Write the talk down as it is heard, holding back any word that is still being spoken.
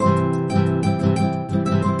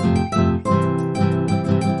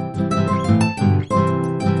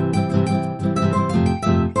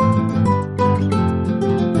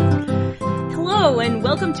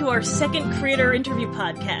our second creator interview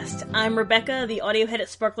podcast. I'm Rebecca, the audio head at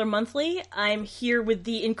Sparkler Monthly. I'm here with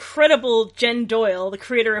the incredible Jen Doyle, the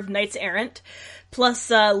creator of Knights-Errant, plus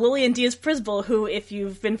Lillian Diaz-Prisbal, who, if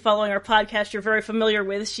you've been following our podcast, you're very familiar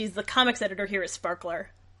with. She's the comics editor here at Sparkler.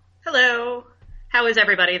 Hello. How is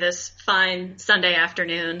everybody this fine Sunday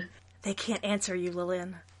afternoon? They can't answer you,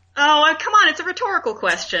 Lillian. Oh, come on, it's a rhetorical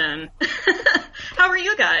question. How are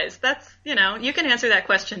you guys? That's, you can answer that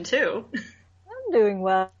question too. I'm doing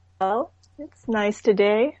well. It's nice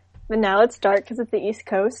today, but now it's dark because it's the East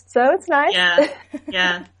Coast, so it's nice.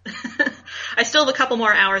 Yeah. I still have a couple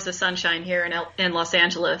more hours of sunshine here in Los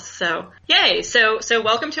Angeles, so yay. So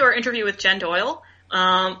welcome to our interview with Jen Doyle.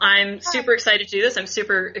 I'm super excited to do this. I'm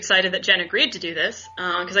super excited that Jen agreed to do this,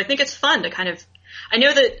 because I think it's fun to I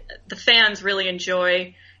know that the fans really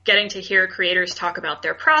enjoy getting to hear creators talk about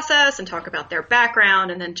their process and talk about their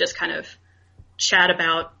background and then just kind of chat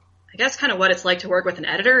about, I guess, kind of what it's like to work with an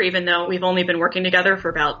editor, even though we've only been working together for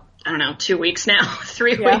about, 2 weeks now,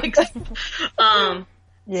 3 weeks.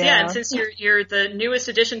 And since you're the newest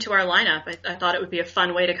addition to our lineup, I thought it would be a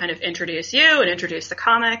fun way to kind of introduce you and introduce the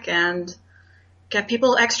comic and get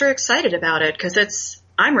people extra excited about it, because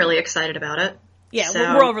I'm really excited about it. Yeah, so.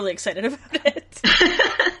 We're all really excited about it.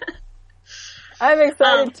 I'm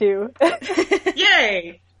excited too.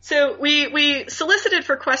 Yay! So we solicited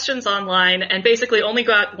for questions online and basically only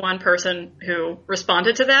got one person who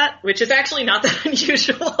responded to that, which is actually not that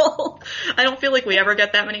unusual. I don't feel like we ever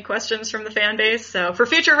get that many questions from the fan base. So for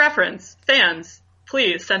future reference, fans,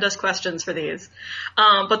 please send us questions for these.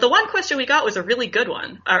 But the one question we got was a really good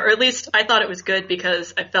one, or at least I thought it was good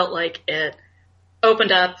because I felt like it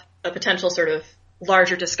opened up a potential sort of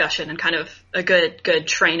larger discussion and kind of a good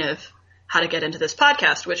train of how to get into this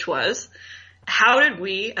podcast, which was, how did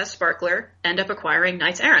we as Sparkler end up acquiring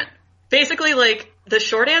Knights-Errant? Basically, the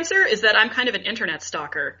short answer is that I'm kind of an internet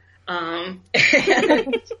stalker. And,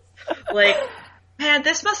 man,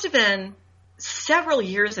 this must have been several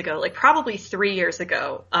years ago, probably 3 years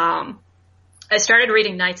ago. I started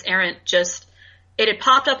reading Knights-Errant it had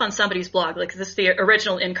popped up on somebody's blog, this is the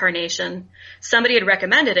original incarnation. Somebody had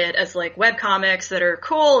recommended it as webcomics that are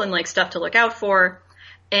cool and stuff to look out for.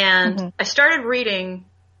 And I started reading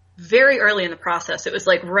very early in the process. It was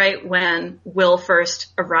right when Will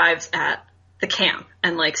first arrives at the camp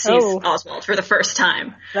and sees Oswald for the first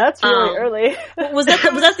time. That's really early. Was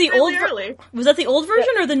that the old early. Was that the old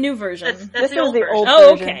version or the new version? That's the old version.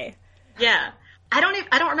 Oh, okay. Yeah. I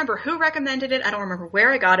don't remember who recommended it. I don't remember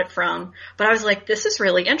where I got it from, but I was like, this is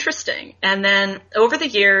really interesting. And then over the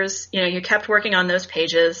years, you kept working on those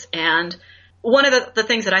pages, and one of the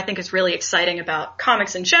things that I think is really exciting about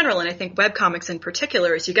comics in general, and I think webcomics in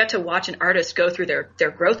particular, is you get to watch an artist go through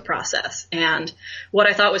their growth process. And what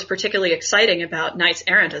I thought was particularly exciting about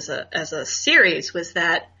Knights-Errant as a series was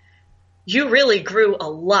that you really grew a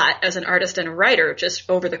lot as an artist and a writer just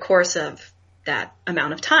over the course of that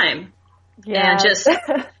amount of time. Yeah. And just in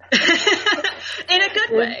a good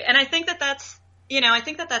way. And I think that's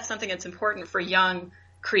something that's important for young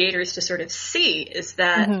creators to sort of see, is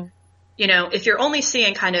that if you're only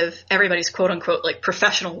seeing kind of everybody's quote unquote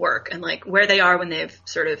professional work and where they are when they've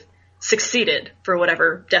sort of succeeded, for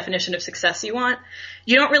whatever definition of success you want,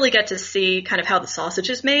 you don't really get to see kind of how the sausage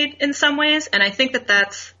is made in some ways. And I think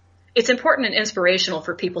it's important and inspirational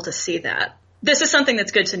for people to see that. This is something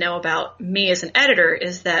that's good to know about me as an editor,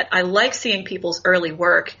 is that I like seeing people's early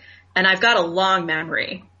work, and I've got a long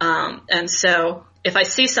memory. And so if I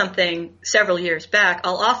see something several years back,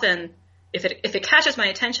 I'll often, if it catches my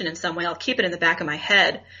attention in some way, I'll keep it in the back of my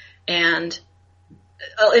head. And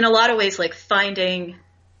in a lot of ways,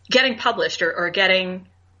 getting published or getting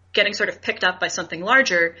sort of picked up by something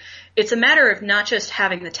larger, it's a matter of not just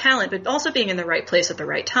having the talent, but also being in the right place at the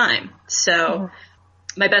right time. So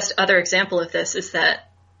my best other example of this is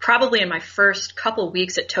that probably in my first couple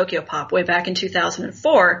weeks at Tokyo Pop, way back in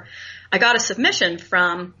 2004, I got a submission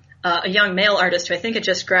from a young male artist who I think had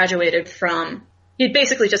just graduated from, he'd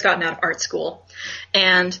basically just gotten out of art school.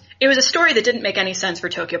 And it was a story that didn't make any sense for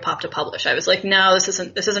Tokyo Pop to publish. I was like, no, this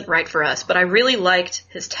isn't right for us. But I really liked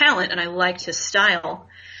his talent and I liked his style.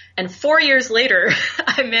 And 4 years later,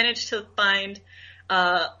 I managed to find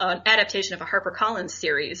an adaptation of a HarperCollins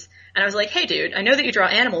series. And I was like, hey, dude, I know that you draw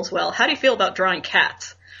animals well. How do you feel about drawing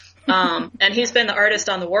cats? And he's been the artist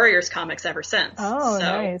on the Warriors comics ever since. Oh,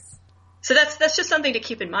 nice. So that's just something to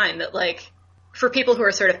keep in mind, that for people who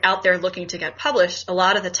are sort of out there looking to get published, a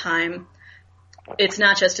lot of the time it's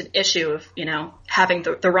not just an issue of, having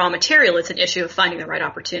the raw material. It's an issue of finding the right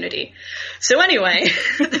opportunity. So anyway,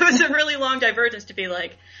 there was a really long divergence to be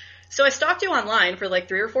so I stalked you online for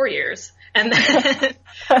 3 or 4 years. And then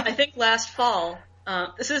I think last fall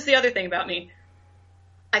This is the other thing about me.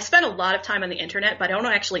 I spend a lot of time on the internet, but I don't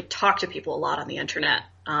actually talk to people a lot on the internet.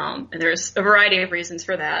 And there's a variety of reasons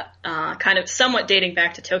for that. Kind of somewhat dating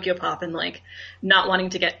back to Tokyo Pop and like not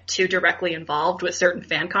wanting to get too directly involved with certain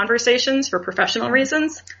fan conversations for professional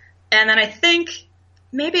reasons. And then I think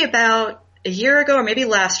maybe about a year ago or maybe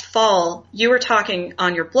last fall, you were talking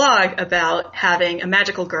on your blog about having a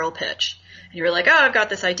magical girl pitch. And you were like, oh, I've got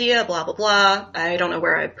this idea, blah, blah, blah. I don't know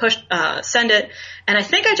where I send it. And I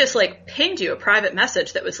think I just like pinged you a private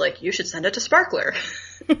message that was like, you should send it to Sparkler.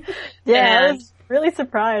 Yeah, I was really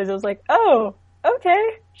surprised. I was like, oh, okay,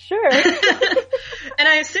 sure. And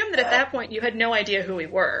I assumed that at that point you had no idea who we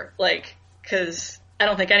were, like, cause I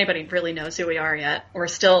don't think anybody really knows who we are yet. We're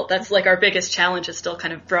still, that's like our biggest challenge is still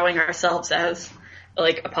kind of growing ourselves as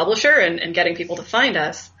like a publisher and getting people to find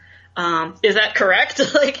us. Is that correct?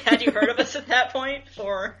 Like, had you heard of us at that point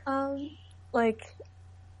or? Like,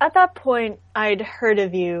 at that point, I'd heard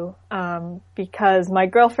of you, because my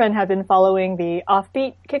girlfriend had been following the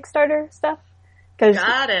Offbeat Kickstarter stuff.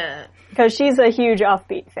 Got it. Because she's a huge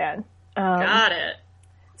Offbeat fan. Got it.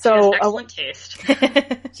 So, she has excellent taste.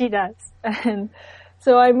 She does. And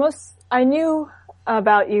so I knew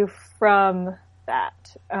about you from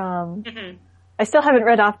that. I still haven't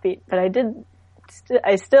read Offbeat, but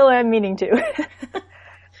I still am meaning to.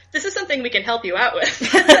 This is something we can help you out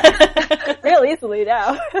with. Real easily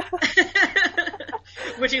now.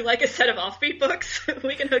 Would you like a set of Offbeat books?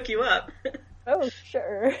 We can hook you up. Oh,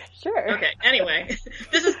 sure. Okay, anyway.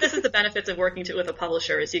 This is the benefits of working with a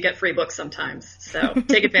publisher is you get free books sometimes. So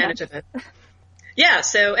take advantage of it. Yeah,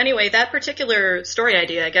 so anyway, that particular story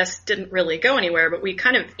idea, I guess, didn't really go anywhere, but we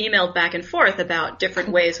kind of emailed back and forth about different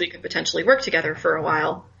ways we could potentially work together for a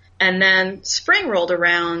while. And then spring rolled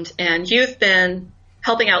around, and you've been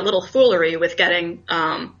helping out Little Foolery with getting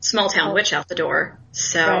Small Town Witch out the door.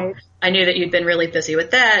 So right. I knew that you'd been really busy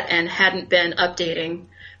with that and hadn't been updating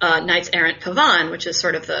Knights-Errant Pavan, which is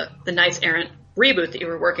sort of the Knights-Errant reboot that you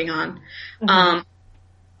were working on. Mm-hmm.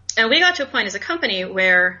 And we got to a point as a company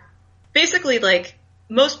where basically, like,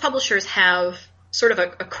 most publishers have sort of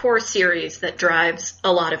a core series that drives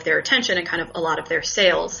a lot of their attention and kind of a lot of their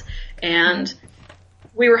sales. And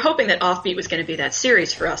we were hoping that Offbeat was going to be that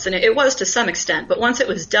series for us, and it was to some extent. But once it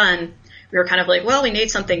was done, we were kind of like, well, we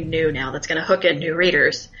need something new now that's going to hook in new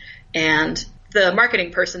readers. And the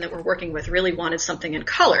marketing person that we're working with really wanted something in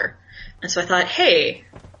color. And so I thought, hey,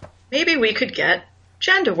 maybe we could get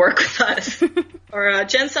Jen to work with us. Or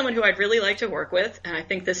Jen's someone who I'd really like to work with, and I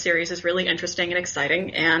think this series is really interesting and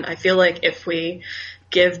exciting, and I feel like if we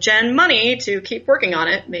give Jen money to keep working on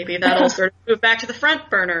it, maybe that'll sort of move back to the front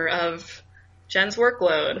burner of Jen's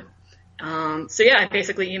workload. So yeah, I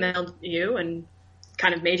basically emailed you and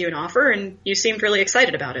kind of made you an offer, and you seemed really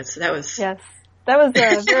excited about it, so that was... Yes. That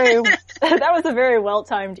was a very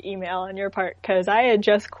well-timed email on your part, because I had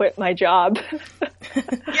just quit my job.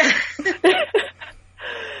 Yeah.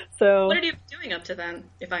 So, what did you be doing up to then,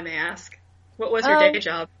 if I may ask? What was your day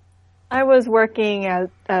job? I was working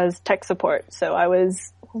as tech support, so I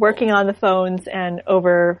was working on the phones and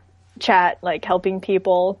over chat, like helping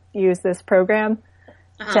people use this program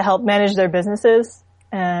to help manage their businesses.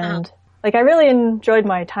 And like, I really enjoyed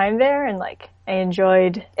my time there, and like, I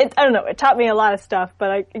enjoyed it. I don't know, it taught me a lot of stuff,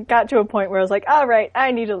 but I got to a point where I was like, all right,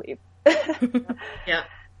 I need to leave. Yeah.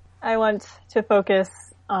 I want to focus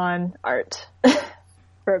on art.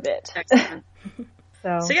 For a bit. Excellent.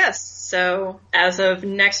 So yes, so as of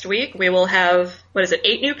next week, we will have,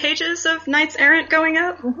 8 new pages of Knights-Errant going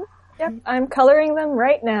up? Mm-hmm. Yep, I'm coloring them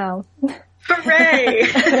right now. Hooray!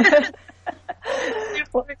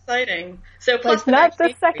 Super exciting. So plus not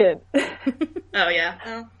the second. Oh yeah,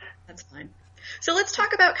 well, that's fine. So let's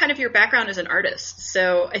talk about kind of your background as an artist.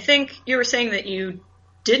 So I think you were saying that you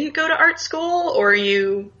didn't go to art school, or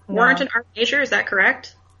you weren't an art major, is that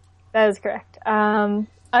correct? That is correct.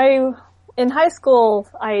 In high school,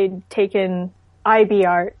 I'd taken IB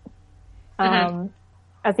art,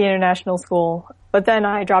 at the international school, but then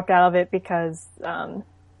I dropped out of it because, the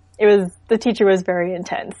teacher was very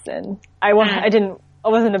intense, and I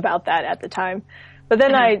wasn't about that at the time. But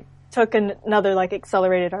then I took another, like,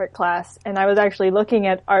 accelerated art class, and I was actually looking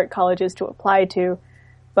at art colleges to apply to,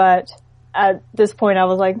 but at this point I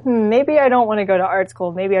was like, maybe I don't want to go to art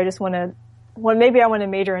school, maybe I want to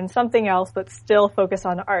major in something else, but still focus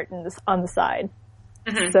on art on the side.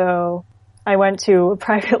 Mm-hmm. So I went to a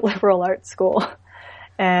private liberal arts school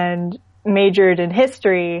and majored in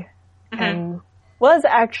history and was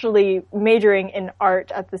actually majoring in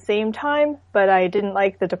art at the same time, but I didn't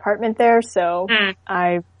like the department there, so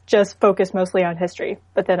I just focused mostly on history.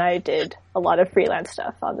 But then I did a lot of freelance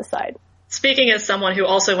stuff on the side. speaking as someone who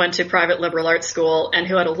also went to private liberal arts school and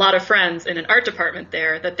who had a lot of friends in an art department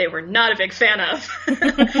there that they were not a big fan of,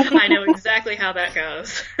 I know exactly how that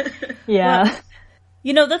goes. Yeah. Well,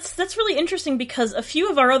 you know, that's really interesting because a few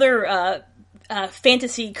of our other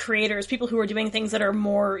fantasy creators, people who are doing things that are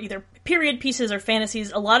more either period pieces or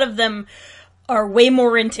fantasies, a lot of them are way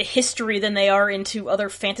more into history than they are into other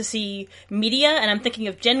fantasy media. And I'm thinking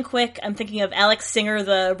of Jen Quick, I'm thinking of Alex Singer,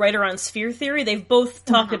 the writer on Sphere Theory. They've both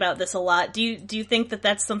talked about this a lot. Do you think that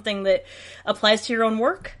that's something that applies to your own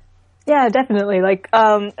work? Yeah, definitely. Like,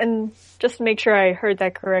 and just to make sure I heard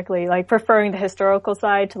that correctly, like preferring the historical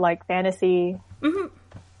side to like fantasy. Mm-hmm.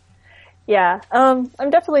 Yeah, I'm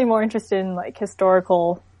definitely more interested in like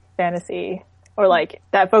historical fantasy, or like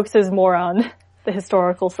that focuses more on the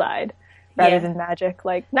historical side rather than magic.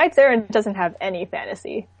 Like Knights-Errant doesn't have any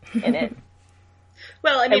fantasy in it.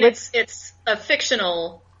 Well, I mean, it's a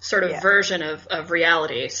fictional sort of version of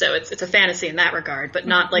reality, so it's a fantasy in that regard, but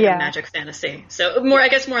not like a magic fantasy. So more, I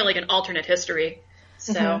guess, more like an alternate history.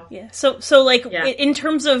 So So like in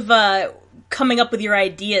terms of coming up with your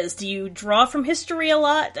ideas, do you draw from history a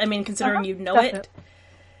lot? I mean, considering you know it.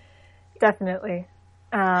 Definitely.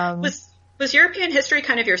 Was European history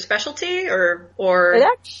kind of your specialty, or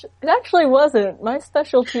it actually wasn't. My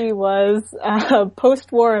specialty was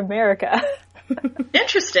post-war America.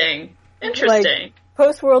 Interesting. Like,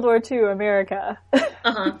 post-World War II America.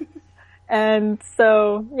 And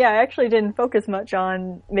so, I actually didn't focus much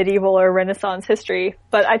on medieval or Renaissance history,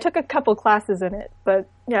 but I took a couple classes in it. But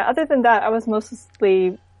other than that, I was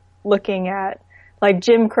mostly looking at like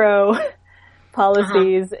Jim Crow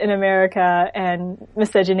policies in America and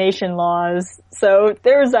miscegenation laws. So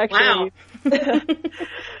there was actually,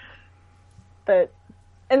 but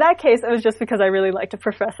in that case, it was just because I really liked a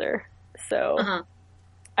professor. So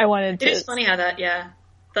I wanted to. It is funny how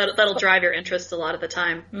that'll drive your interest a lot of the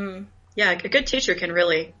time. Mm. Yeah, a good teacher can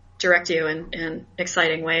really direct you in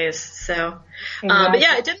exciting ways. So, but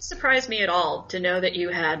it didn't surprise me at all to know that you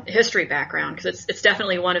had a history background, because it's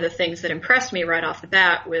definitely one of the things that impressed me right off the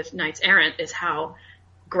bat with Knights-Errant is how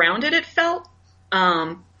grounded it felt.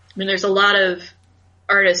 I mean, there's a lot of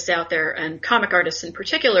artists out there, and comic artists in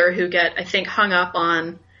particular, who get, I think, hung up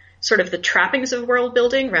on sort of the trappings of world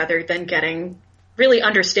building rather than really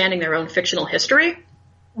understanding their own fictional history.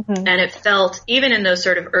 Mm-hmm. And it felt, even in those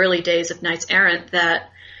sort of early days of Knights-Errant,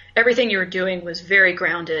 that everything you were doing was very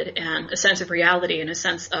grounded and a sense of reality and a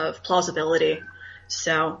sense of plausibility.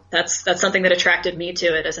 So that's something that attracted me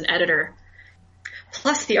to it as an editor.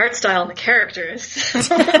 Plus the art style and the characters.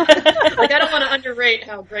 Like, I don't want to underrate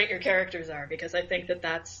how great your characters are, because I think that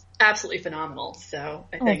that's absolutely phenomenal. So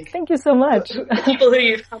I think thank you so much. The people who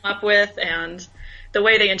you've come up with and the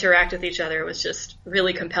way they interact with each other was just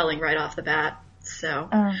really compelling right off the bat. So,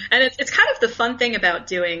 and it's kind of the fun thing about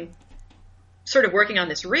working on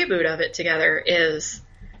this reboot of it together, is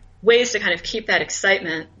ways to kind of keep that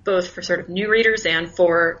excitement, both for sort of new readers and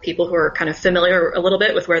for people who are kind of familiar a little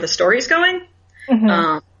bit with where the story's going.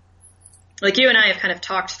 Mm-hmm. Like you and I have kind of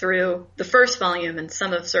talked through the first volume and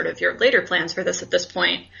some of sort of your later plans for this at this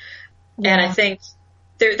point. Yeah. And I think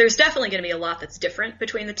there's definitely going to be a lot that's different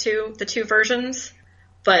between the two versions,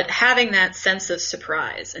 but having that sense of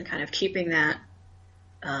surprise and kind of keeping that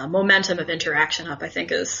momentum of interaction up, I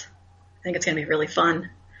think it's going to be really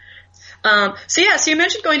fun. So you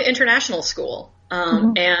mentioned going to international school,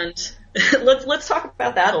 and let's talk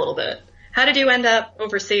about that a little bit. How did you end up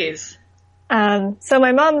overseas? So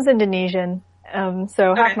my mom's Indonesian,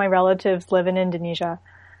 so half my relatives live in Indonesia,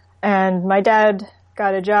 and my dad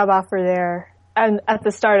got a job offer there and at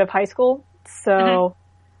the start of high school. So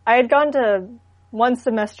I had gone to one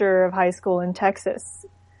semester of high school in Texas,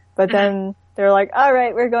 but then they're like, all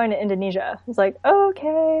right, we're going to Indonesia. I was like,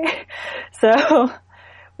 okay. So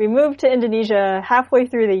we moved to Indonesia halfway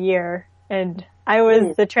through the year, and I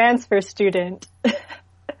was the transfer student.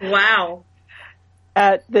 Wow.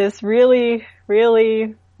 At this really,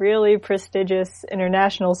 really, really prestigious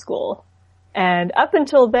international school. And up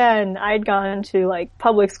until then, I'd gone to like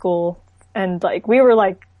public school, and like we were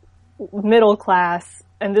like middle class,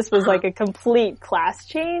 and this was like a complete class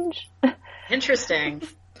change. Interesting.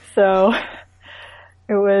 So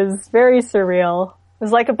it was very surreal. It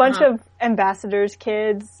was like a bunch of ambassadors'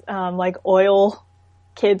 kids, like oil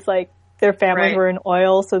kids, like their families were in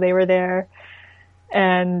oil, so they were there.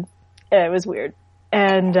 And it was weird.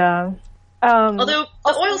 And although the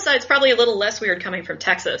oil side's probably a little less weird coming from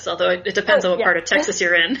Texas, although it depends on what part of Texas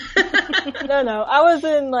you're in. No. I was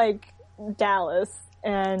in like Dallas,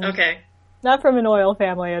 and not from an oil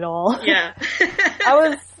family at all. Yeah.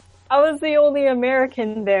 I was the only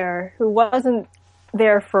American there who wasn't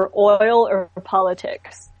there for oil or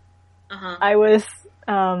politics. I was,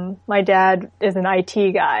 my dad is an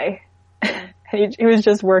IT guy. He was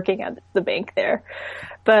just working at the bank there.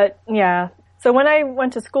 But yeah, so when I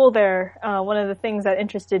went to school there, one of the things that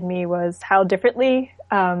interested me was how differently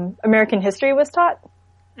American history was taught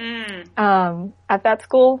at that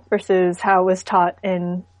school versus how it was taught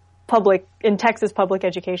in Texas public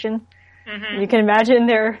education. You can imagine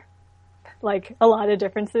there are like a lot of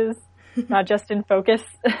differences, not just in focus.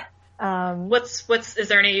 Is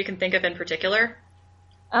there any you can think of in particular?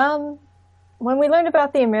 When we learned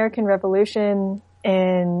about the American Revolution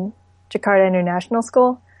in Jakarta International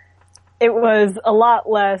School, it was a lot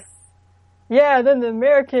less, then the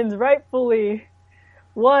Americans rightfully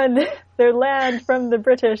won their land from the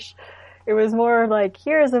British. It was more like,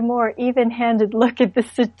 here's a more even-handed look at the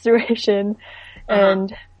situation.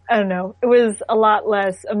 And I don't know, it was a lot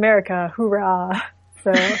less America, hoorah.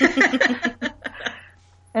 So,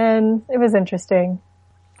 and it was interesting.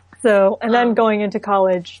 So, and then going into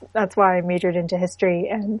college, that's why I majored into history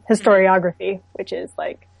and historiography, which is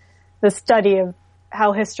like the study of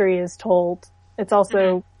how history is told. It's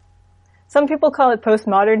also, some people call it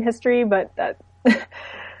postmodern history, but that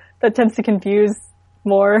tends to confuse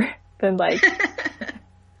more than like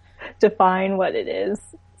define what it is.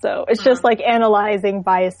 So it's just like analyzing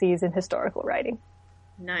biases in historical writing.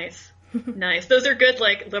 Nice. Nice. Those are good,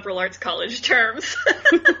 like, liberal arts college terms.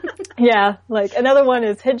 Yeah, like, another one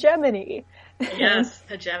is hegemony. Yes,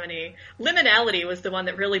 hegemony. Liminality was the one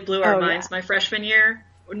that really blew our minds my freshman year.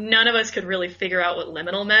 None of us could really figure out what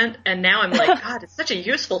liminal meant, and now I'm like, God, it's such a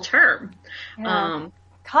useful term. Yeah.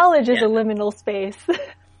 College is a liminal space.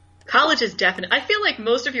 College is definitely... I feel like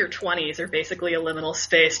most of your 20s are basically a liminal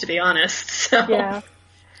space, to be honest. So, yeah.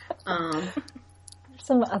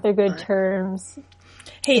 Some other good terms.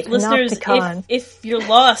 Hey, listeners, if you're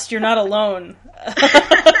lost, you're not alone.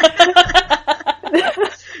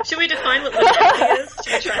 Should we define what liminality is?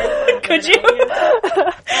 Should we try? Could you?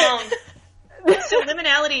 So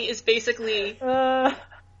liminality is basically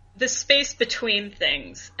the space between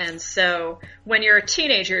things. And so when you're a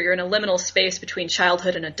teenager, you're in a liminal space between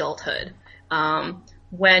childhood and adulthood.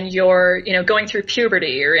 When you're, going through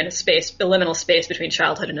puberty, you're in a liminal space between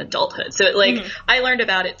childhood and adulthood. So I learned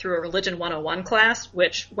about it through a Religion 101 class,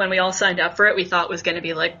 which when we all signed up for it, we thought was going to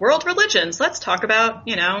be like world religions. Let's talk about,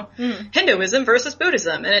 Hinduism versus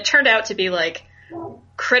Buddhism. And it turned out to be like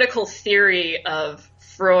critical theory of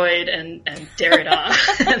Freud and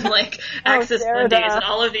Derrida and like Axis Mundi and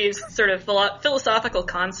all of these sort of philosophical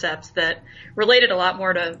concepts that related a lot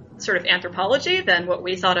more to sort of anthropology than what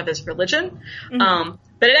we thought of as religion.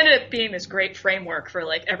 But it ended up being this great framework for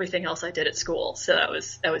like everything else I did at school. So that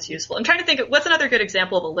was useful. I'm trying to think of what's another good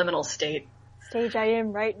example of a liminal state. Stage I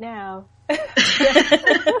am right now.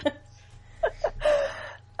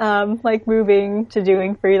 Like moving to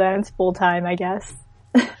doing freelance full time, I guess.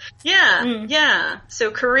 Yeah.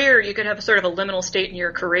 So career, you could have sort of a liminal state in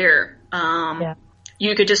your career.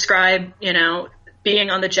 You could describe,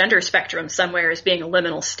 being on the gender spectrum somewhere as being a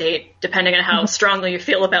liminal state, depending on how strongly you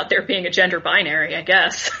feel about there being a gender binary, I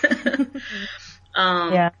guess.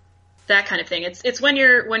 That kind of thing. It's when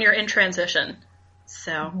you're in transition.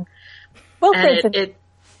 So, Wilfred's in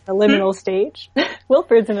a liminal stage.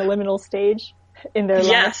 Wilfred's in a liminal stage in their life.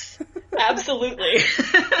 Yes, absolutely.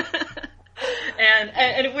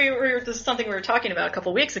 And this is something we were talking about a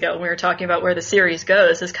couple weeks ago when we were talking about where the series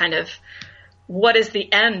goes, is kind of what is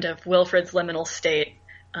the end of Wilfred's liminal state?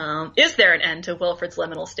 Is there an end to Wilfred's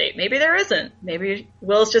liminal state? Maybe there isn't. Maybe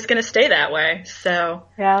Will's just going to stay that way. So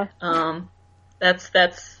that's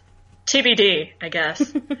TBD, I guess.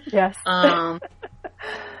 Yes.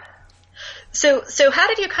 So how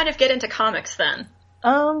did you kind of get into comics then?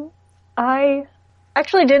 I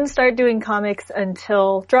actually didn't start doing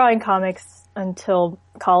drawing comics until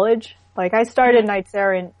college. Like, I started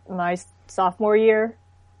Knights-Errant my sophomore year,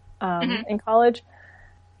 in college.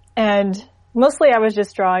 And mostly I was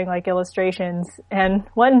just drawing, like, illustrations. And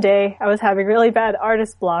one day I was having really bad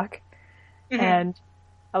artist block. And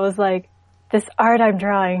I was like, this art I'm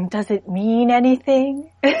drawing, does it mean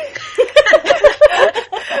anything?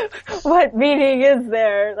 What meaning is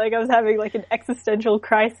there? Like, I was having, like, an existential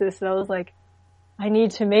crisis. And I was like, I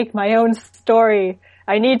need to make my own story.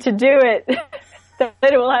 I need to do it. That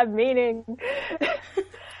it will have meaning.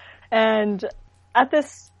 And at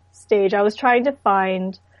this stage, I was trying to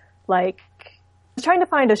find a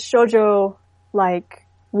shoujo, like,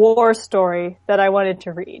 war story that I wanted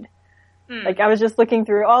to read. Like, I was just looking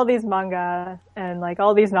through all these manga and, like,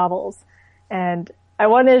 all these novels. And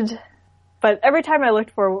but every time I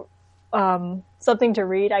looked for something to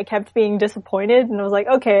read, I kept being disappointed, and I was like,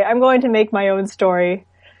 okay, I'm going to make my own story.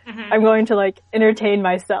 I'm going to, like, entertain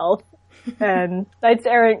myself. And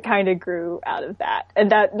Knights-Errant kind of grew out of that.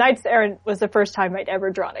 And that Knights-Errant was the first time I'd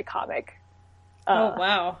ever drawn a comic. Oh,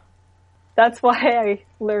 wow. That's why I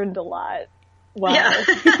learned a lot. Wow. Yeah.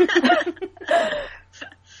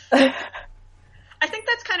 I think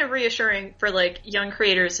that's kind of reassuring for like young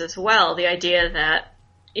creators as well. The idea that,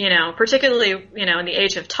 particularly, in the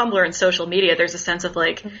age of Tumblr and social media, there's a sense of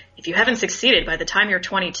like, if you haven't succeeded by the time you're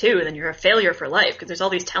 22, then you're a failure for life because there's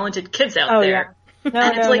all these talented kids out there. Yeah. And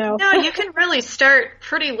it's no, you can really start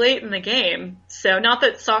pretty late in the game. So not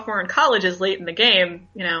that sophomore in college is late in the game,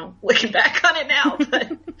 looking back on it now,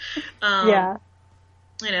 but, yeah.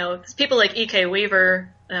 People like E.K.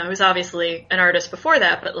 Weaver, who's obviously an artist before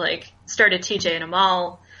that, but like started TJ and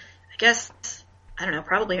Amal, I guess, I don't know,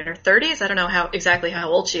 probably in her 30s. I don't know exactly how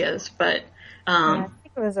old she is, but, I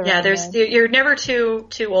think it was around you're never too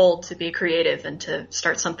old to be creative and to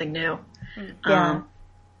start something new. Yeah.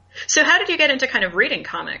 So how did you get into kind of reading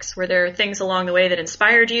comics? Were there things along the way that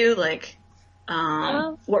inspired you? Like,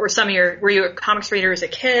 what were were you a comics reader as a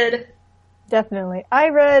kid? Definitely.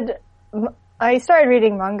 I started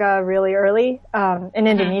reading manga really early, in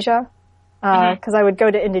Indonesia, because I would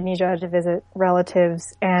go to Indonesia to visit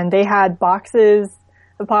relatives, and they had boxes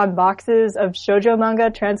upon boxes of shoujo manga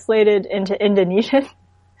translated into Indonesian.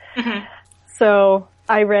 Mm-hmm. So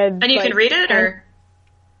I read... And you can read it, or...?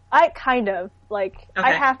 I kind of, okay.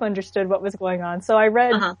 I half understood what was going on. So I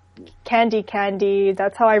read Candy Candy.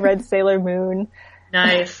 That's how I read Sailor Moon.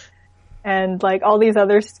 Nice. And, all these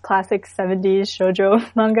other classic 70s shoujo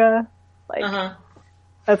manga.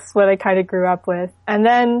 That's what I kind of grew up with. And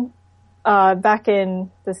then, back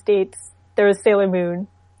in the States, there was Sailor Moon.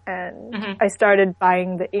 And I started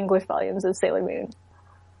buying the English volumes of Sailor Moon.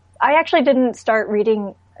 I actually didn't start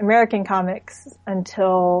reading American comics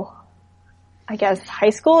until... I guess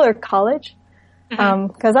high school or college.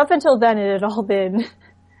 Cause up until then it had all been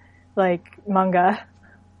manga.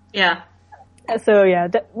 Yeah. So yeah,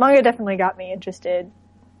 manga definitely got me interested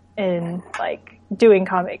in doing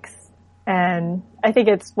comics. And I think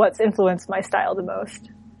it's what's influenced my style the most.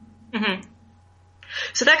 Mm-hmm.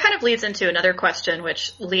 So that kind of leads into another question,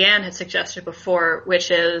 which Leanne had suggested before, which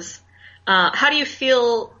is, how do you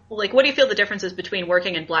feel, what do you feel the differences between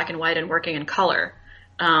working in black and white and working in color?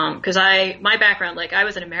 Cause my background, I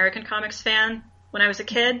was an American comics fan when I was a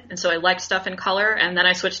kid, and so I liked stuff in color, and then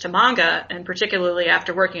I switched to manga, and particularly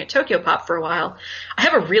after working at Tokyo Pop for a while, I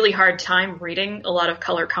have a really hard time reading a lot of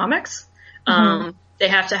color comics. They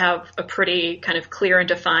have to have a pretty kind of clear and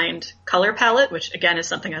defined color palette, which again is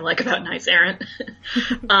something I like about Knights-Errant.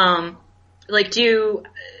 And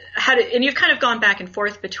you've kind of gone back and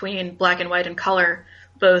forth between black and white and color,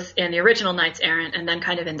 both in the original Knights-Errant and then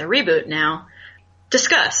kind of in the reboot now.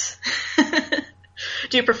 Discuss.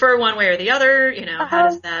 Do you prefer one way or the other? How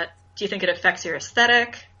does that, do you think it affects your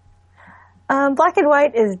aesthetic? Black and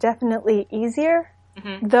white is definitely easier.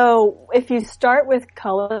 Though if you start with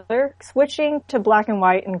color, switching to black and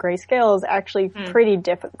white and grayscale is actually pretty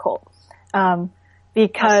difficult.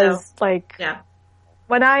 Because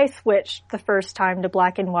when I switched the first time to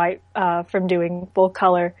black and white, from doing full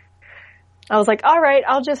color, I was like, all right,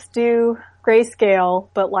 I'll just do grayscale,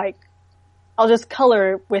 but I'll just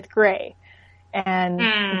color with gray. And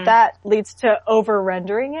that leads to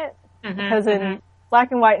over-rendering it. Because in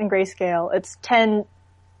black and white and grayscale, it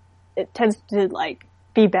tends to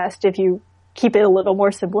be best if you keep it a little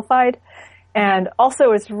more simplified. And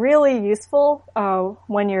also it's really useful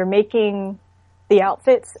when you're making the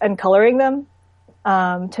outfits and coloring them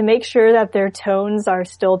to make sure that their tones are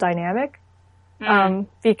still dynamic.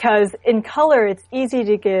 Because in color, it's easy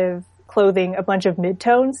to give clothing a bunch of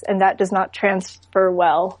midtones, and that does not transfer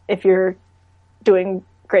well if you're doing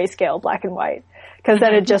grayscale black and white, because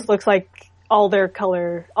then it just looks like all their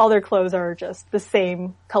clothes are just the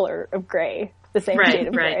same color of gray, the same shade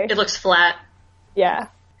of gray. It looks flat. Yeah.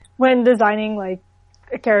 When designing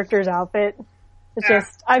a character's outfit, it's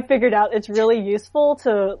just, I figured out it's really useful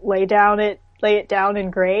to lay it down in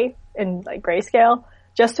gray, in grayscale,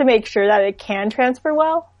 just to make sure that it can transfer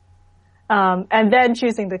well. And then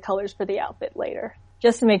choosing the colors for the outfit later,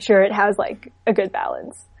 just to make sure it has a good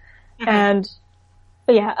balance.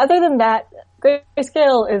 But yeah, other than that,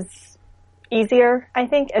 grayscale is easier, I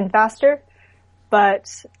think, and faster.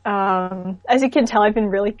 But, as you can tell, I've been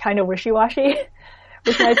really kind of wishy-washy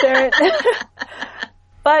with Knights-Errant.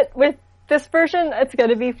 But with this version, it's going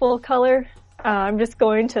to be full color. I'm just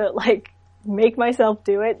going to make myself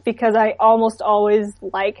do it because I almost always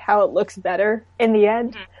like how it looks better in the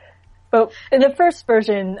end. But in the first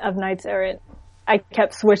version of Knights-Errant, I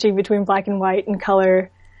kept switching between black and white and color.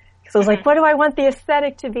 Because I was what do I want the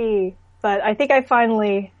aesthetic to be? But I think I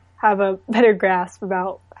finally have a better grasp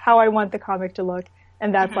about how I want the comic to look.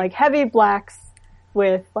 And that's like heavy blacks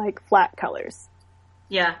with like flat colors.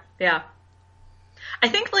 Yeah, yeah. I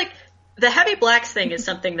think like the heavy blacks thing is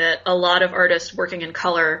something that a lot of artists working in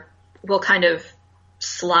color will kind of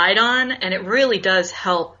slide on, and it really does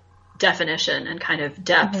help definition and kind of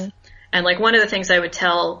depth. And like one of the things I would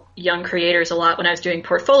tell young creators a lot when I was doing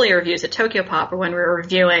portfolio reviews at Tokyo Pop, or when we were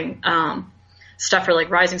reviewing stuff for like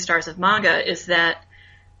rising stars of manga, is that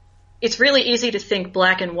it's really easy to think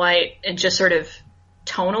black and white and just sort of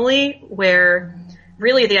tonally, where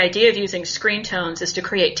really the idea of using screen tones is to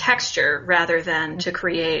create texture rather than to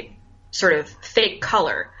create sort of fake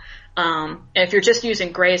color. And if you're just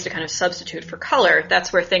using grays to kind of substitute for color,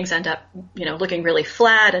 that's where things end up, you know, looking really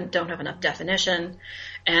flat and don't have enough definition.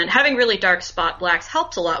 And having really dark spot blacks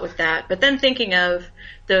helps a lot with that. But then thinking of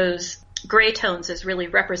those gray tones as really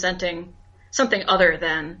representing something other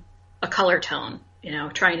than a color tone, you know,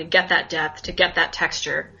 trying to get that depth, to get that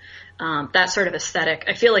texture, that sort of aesthetic,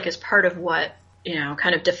 I feel like is part of what, you know,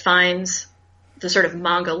 kind of defines the sort of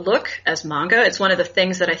manga look as manga. It's one of the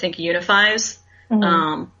things that I think unifies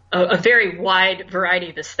a very wide variety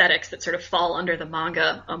of aesthetics that sort of fall under the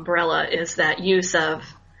manga umbrella, is that use of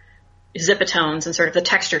zipatones and sort of the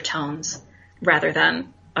texture tones rather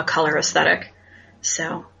than a color aesthetic.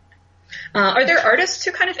 So, are there artists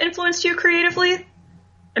who kind of influenced you creatively?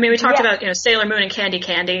 I mean, we talked about, you know, Sailor Moon and Candy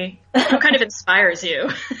Candy. Who kind of inspires you?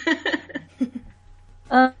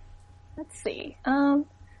 Let's see.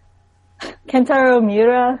 Kentaro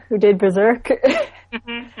Miura, who did Berserk,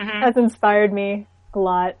 has inspired me a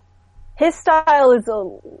lot. His style is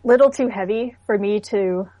a little too heavy for me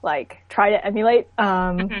to, like, try to emulate.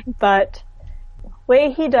 But the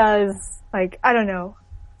way he does, like, I don't know.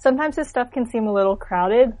 Sometimes his stuff can seem a little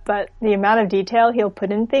crowded, but the amount of detail he'll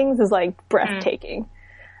put in things is, like, breathtaking.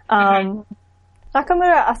 Nakamura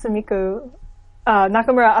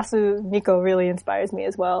Asumiko really inspires me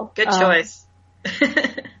as well. Good choice.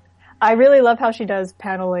 I really love how she does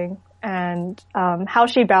paneling and how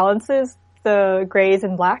she balances the grays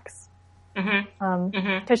and blacks.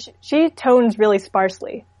 Because she tones really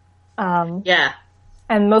sparsely. And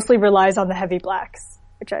mostly relies on the heavy blacks,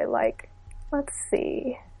 which I like. Let's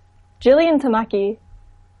see. Jillian Tamaki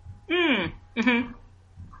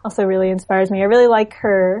also really inspires me. I really like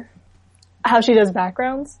how she does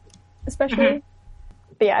backgrounds, especially.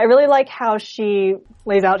 But yeah, I really like how she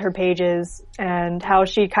lays out her pages and how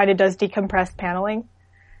she kind of does decompressed paneling,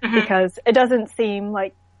 because it doesn't seem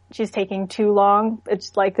like she's taking too long.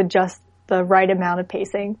 It's like just the right amount of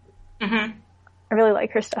pacing. I really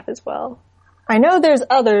like her stuff as well. I know there's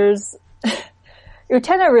others.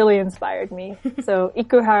 Utena really inspired me. So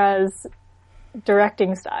Ikuhara's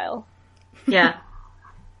directing style. Yeah.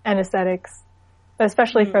 And aesthetics,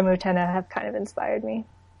 especially from Utena, have kind of inspired me.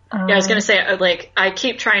 Yeah, I was going to say, like, I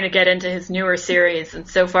keep trying to get into his newer series, and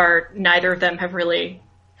so far neither of them have really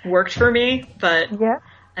worked for me, but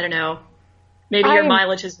I don't know. Maybe your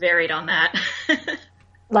mileage has varied on that.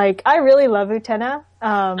 Like, I really love Utena.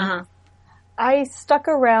 I stuck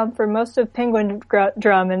around for most of Penguin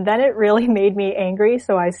Drum, and then it really made me angry,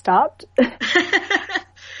 so I stopped.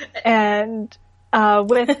 And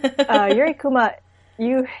with Yuri Kuma,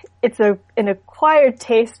 it's an acquired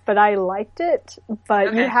taste, but I liked it.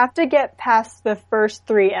 But you have to get past the first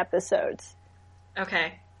 3 episodes.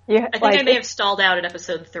 Okay. I think I may have stalled out at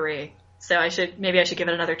episode 3, so I should give it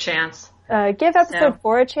another chance. Give episode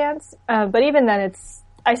 4 a chance, but even then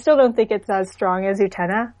I still don't think it's as strong as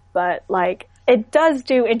Utena, but like, it does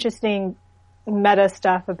do interesting meta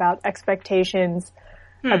stuff about expectations,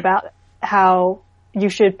 about how you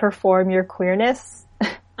should perform your queerness.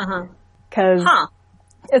 Cause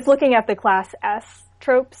it's looking at the class S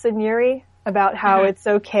tropes in Yuri about how it's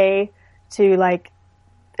okay to like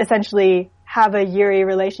essentially have a Yuri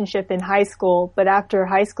relationship in high school, but after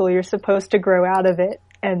high school you're supposed to grow out of it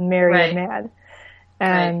and marry a man.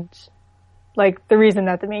 And like the reason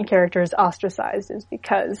that the main character is ostracized is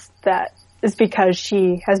because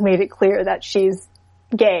she has made it clear that she's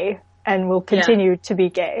gay and will continue to be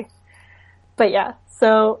gay. But yeah,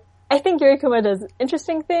 so I think Yurikuma does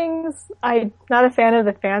interesting things. I'm not a fan of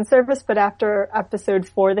the fan service, but after episode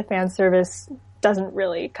 4, the fan service doesn't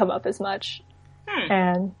really come up as much.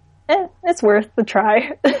 And it's worth the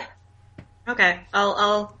try. Okay,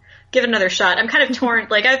 I'll give it another shot. I'm kind of torn.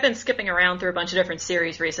 Like, I've been skipping around through a bunch of different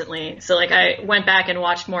series recently. So, like, I went back and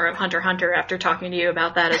watched more of Hunter x Hunter after talking to you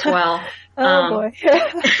about that as well. Boy.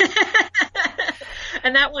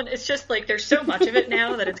 And that one, it's just, like, there's so much of it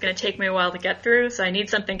now that it's going to take me a while to get through. So I need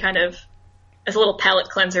something kind of as a little palate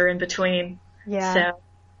cleanser in between. Yeah. So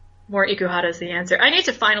more Ikuhara is the answer. I need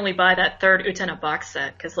to finally buy that third Utena box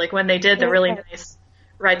set, because like when they did the really nice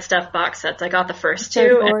Right Stuff box sets, I got the first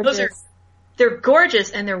two, and they're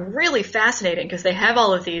gorgeous, and they're really fascinating because they have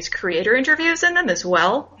all of these creator interviews in them as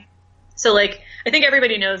well. So like, I think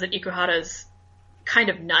everybody knows that Ikuhara's kind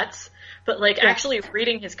of nuts, but like actually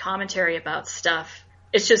reading his commentary about stuff,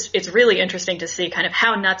 it's really interesting to see kind of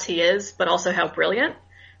how nuts he is, but also how brilliant.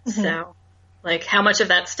 Mm-hmm. So like how much of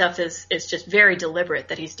that stuff is just very deliberate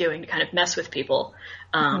that he's doing to kind of mess with people,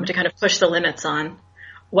 to kind of push the limits on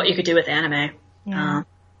what you could do with anime. Yeah,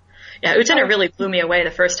 Utena really blew me away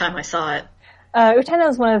the first time I saw it. Utena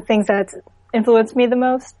is one of the things that's influenced me the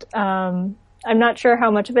most. I'm not sure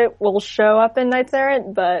how much of it will show up in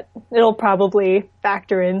Knights-Errant, but it'll probably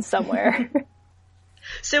factor in somewhere.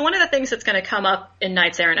 So one of the things that's going to come up in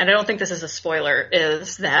Knights-Errant, and I don't think this is a spoiler,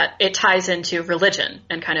 is that it ties into religion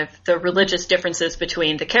and kind of the religious differences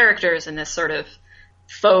between the characters in this sort of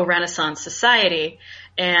faux Renaissance society.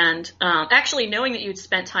 And actually knowing that you'd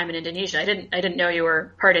spent time in Indonesia, I didn't know you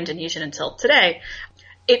were part Indonesian until today.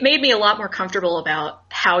 It made me a lot more comfortable about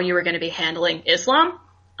how you were going to be handling Islam,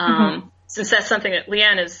 since that's something that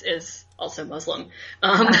Leanne is also Muslim.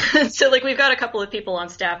 So like we've got a couple of people on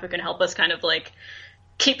staff who can help us kind of like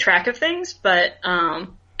keep track of things, but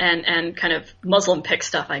and kind of Muslim pick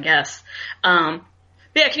stuff, I guess. But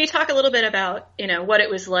yeah, can you talk a little bit about, what it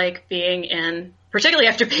was like being in, particularly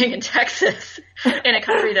after being in Texas, in a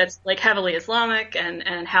country that's like heavily Islamic,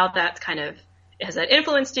 and how that kind of, has that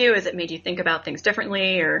influenced you? Has it made you think about things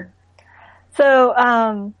differently, or? So,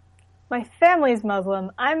 my family's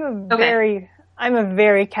Muslim. I'm a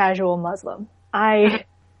very casual Muslim.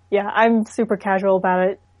 I'm super casual about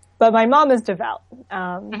it. But my mom is devout.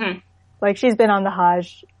 Like she's been on the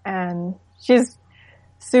Hajj, and she's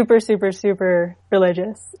super, super, super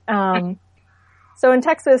religious. So in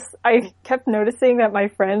Texas, I kept noticing that my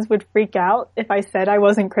friends would freak out if I said I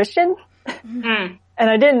wasn't Christian. And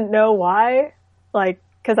I didn't know why. Like,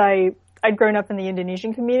 cause I'd grown up in the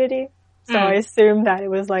Indonesian community. So I assumed that it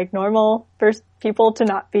was like normal for people to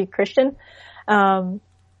not be Christian. Or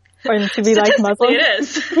to be like Muslim. It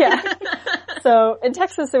is. Yeah. So in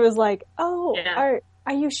Texas, it was like, are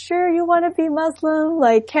you sure you want to be Muslim?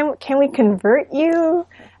 Like, can we convert you?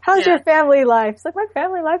 How's your family life? It's like, my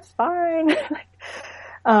family life's fine.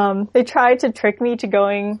 They tried to trick me to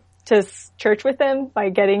going to church with them by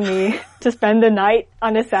getting me to spend the night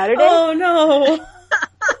on a Saturday. Oh no.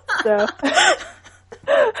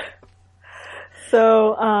 So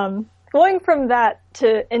going from that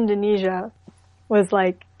to Indonesia was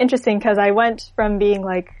like interesting, because I went from being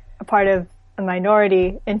like a part of a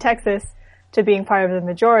minority in Texas to being part of the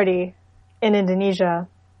majority in Indonesia.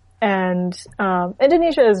 And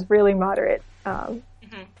Indonesia is really moderate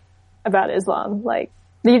about Islam. Like,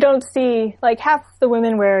 you don't see, like, half the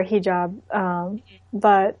women wear hijab,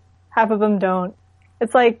 but half of them don't.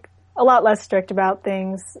 It's like a lot less strict about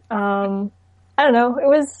things. I don't know. It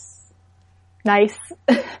was nice.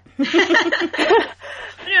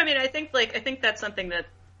 I think that's something that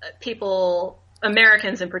people,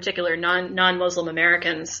 Americans in particular, non-Muslim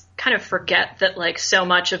Americans, kind of forget, that like so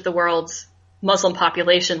much of the world's Muslim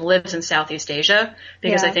population lives in Southeast Asia,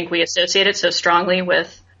 because I think we associate it so strongly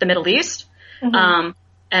with the Middle East.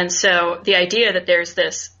 And so the idea that there's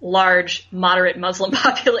this large, moderate Muslim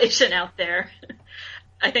population out there,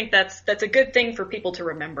 I think that's a good thing for people to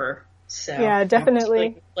remember. So yeah,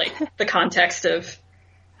 definitely. Like the context of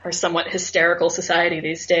our somewhat hysterical society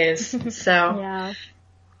these days. So yeah.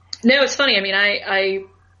 No, it's funny. I mean,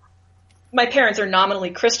 my parents are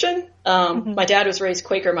nominally Christian. My dad was raised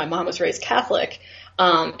Quaker. My mom was raised Catholic.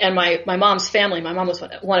 And my mom's family, my mom was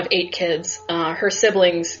one of 8 kids. Her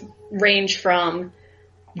siblings range from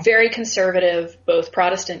very conservative, both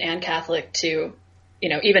Protestant and Catholic, to,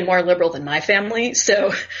 even more liberal than my family.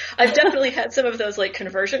 So I've definitely had some of those like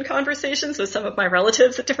conversion conversations with some of my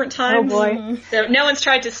relatives at different times. Oh boy. So no one's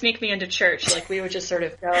tried to sneak me into church. Like, we would just sort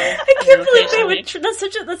of go. I can't believe they would. That's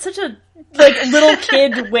such a like little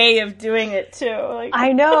kid way of doing it too. Like,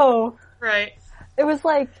 I know. Right. It was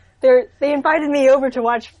like they invited me over to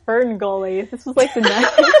watch Fern Gully. This was like the night.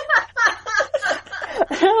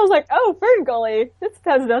 And I was like, oh, Fern Gully. This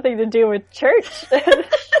has nothing to do with church.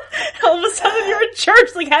 All of a sudden you're in church.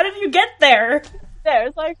 Like, how did you get there? Yeah,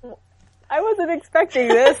 it's like, I wasn't expecting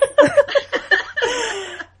this.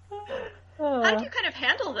 How did you kind of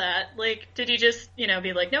handle that? Like, did you just,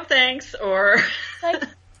 be like, no thanks, or? Like,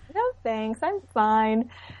 no thanks, I'm fine.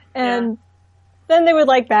 And then they would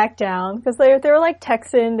like back down, because they were like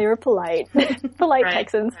Texan, they were polite. Polite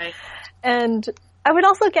Texans. Right. And I would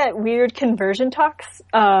also get weird conversion talks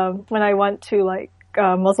when I went to like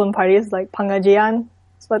Muslim parties like Pengajian.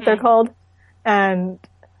 is what they're called. And,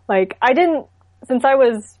 like, since I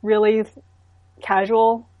was really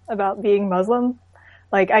casual about being Muslim,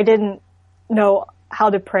 like, I didn't know how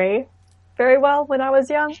to pray very well when I was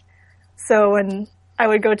young. So when I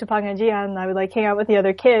would go to pengajian, I would, like, hang out with the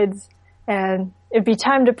other kids, and it'd be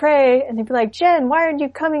time to pray, and they'd be like, Jen, why aren't you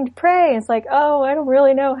coming to pray? And it's like, oh, I don't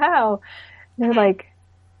really know how. And they're like,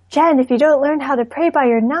 Jen, if you don't learn how to pray by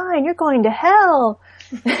your 9, you're going to hell.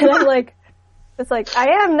 And I'm like, it's like,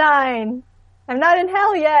 I am 9. I'm not in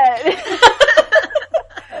hell yet.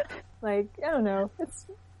 Like, I don't know.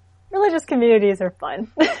 Religious communities are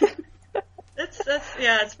fun.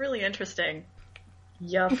 It's really interesting.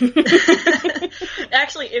 Yup.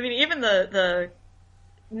 Actually, I mean, even the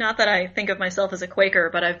not that I think of myself as a Quaker,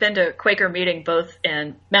 but I've been to Quaker meeting both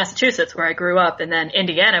in Massachusetts, where I grew up, and then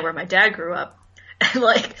Indiana, where my dad grew up. And,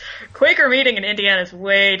 like, Quaker meeting in Indiana is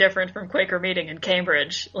way different from Quaker meeting in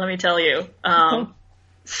Cambridge, let me tell you.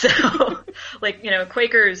 So, like, you know,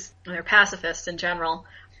 Quakers, they're pacifists in general,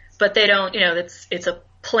 but they don't, you know, it's a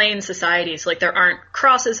plain society. So, like, there aren't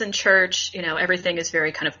crosses in church, you know, everything is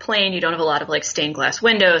very kind of plain. You don't have a lot of, like, stained glass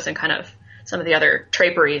windows and kind of some of the other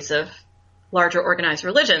draperies of larger organized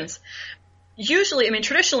religions. Usually, I mean,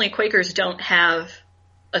 traditionally, Quakers don't have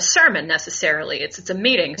a sermon necessarily. It's a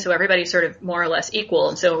meeting, so everybody's sort of more or less equal.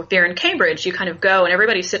 And so if you're in Cambridge, you kind of go and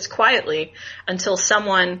everybody sits quietly until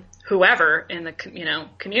someone, whoever in the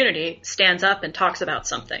community, stands up and talks about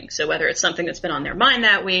something. So whether it's something that's been on their mind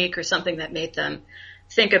that week or something that made them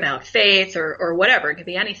think about faith or whatever, it could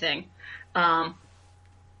be anything. And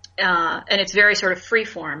it's very sort of free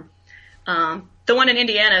form. The one in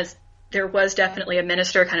Indiana, there was definitely a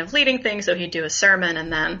minister kind of leading things, so he'd do a sermon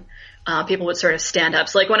and then people would sort of stand up.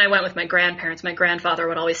 So, like, when I went with my grandparents, my grandfather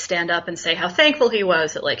would always stand up and say how thankful he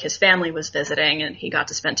was that, like, his family was visiting and he got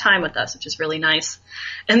to spend time with us, which is really nice.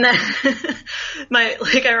 And then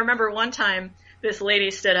I remember one time this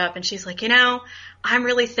lady stood up and she's like, you know, I'm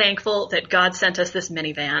really thankful that God sent us this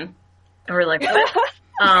minivan. And we're like, what?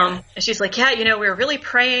 And she's like, yeah, you know, we were really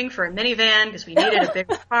praying for a minivan because we needed a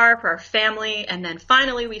bigger car for our family. And then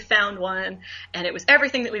finally we found one and it was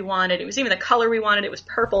everything that we wanted. It was even the color we wanted. It was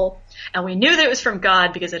purple. And we knew that it was from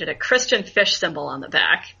God because it had a Christian fish symbol on the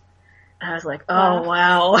back. And I was like, oh,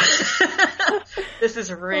 wow. This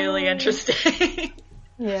is really interesting.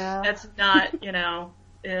 Yeah. That's not, you know,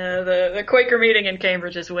 the Quaker meeting in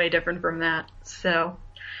Cambridge is way different from that. So,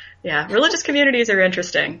 yeah, religious communities are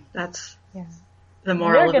interesting. That's the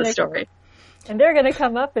moral of the story. And they're going to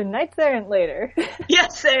come up in Knights-Errant later.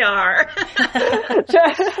 Yes, they are.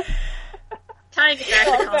 Tying it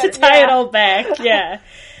back to tie it all back, yeah.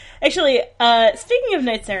 Actually, speaking of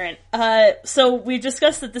Knights-Errant, so we've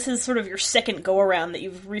discussed that this is sort of your second go-around, that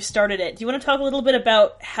you've restarted it. Do you want to talk a little bit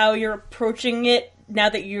about how you're approaching it now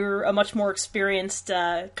that you're a much more experienced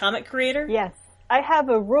comic creator? Yes. I have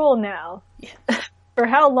a rule now for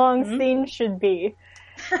how long scenes should be.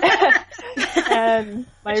 And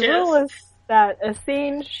my rule is that a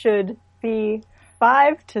scene should be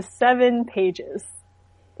 5 to 7 pages.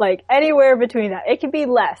 Like, anywhere between that. It can be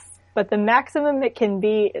less, but the maximum it can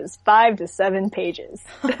be is 5 to 7 pages.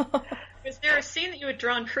 Was there a scene that you had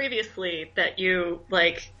drawn previously that you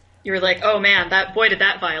were like, oh man, did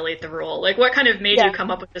that violate the rule? Like, what kind of made you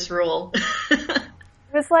come up with this rule? It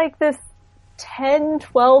was like this 10,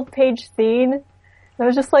 12 page scene. I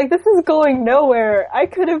was just like, this is going nowhere. I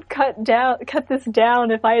could have cut this down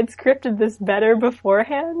if I had scripted this better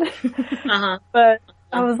beforehand. But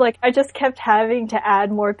I was like, I just kept having to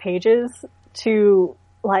add more pages to,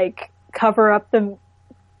 like, cover up the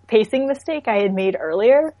pacing mistake I had made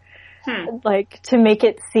earlier. Like, to make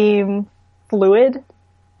it seem fluid.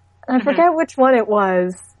 And I forget which one it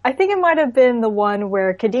was. I think it might have been the one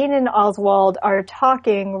where Kadeen and Oswald are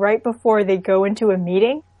talking right before they go into a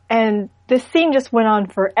meeting. And this scene just went on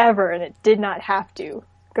forever, and it did not have to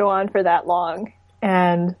go on for that long.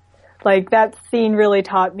 And, like, that scene really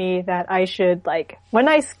taught me that I should, like, when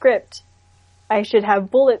I script, I should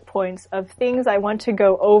have bullet points of things I want to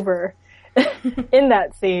go over in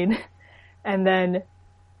that scene. And then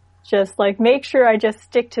just, like, make sure I just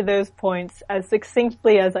stick to those points as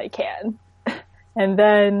succinctly as I can. And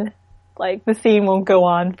then, like, the scene won't go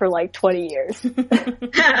on for, like, 20 years.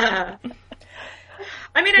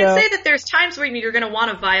 I mean, I'd say that there's times where you're going to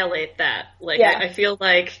want to violate that. Like, I feel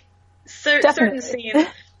like certain scenes,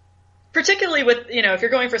 particularly with, you know, if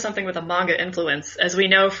you're going for something with a manga influence, as we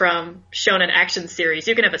know from shonen action series,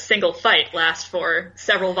 you can have a single fight last for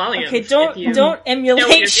several volumes. Okay, don't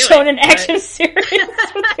emulate shonen action series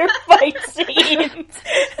with your fight scenes.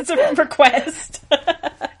 That's a request.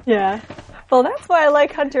 Yeah. Well, that's why I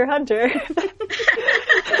like Hunter x Hunter.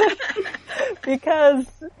 because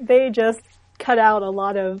they just cut out a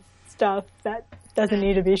lot of stuff that doesn't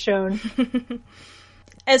need to be shown.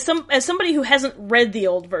 As somebody who hasn't read the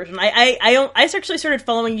old version, I actually started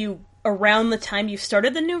following you around the time you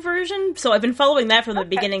started the new version, so I've been following that from the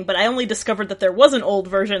beginning, but I only discovered that there was an old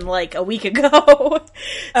version like a week ago.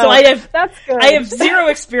 That's good. I have zero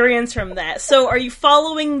experience from that. So are you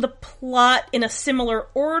following the plot in a similar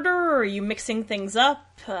order, or are you mixing things up?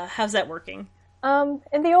 How's that working?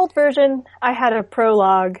 In the old version, I had a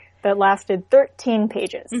prologue that lasted 13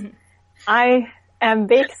 pages. Mm-hmm. I am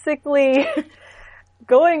basically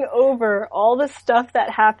going over all the stuff that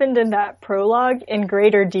happened in that prologue in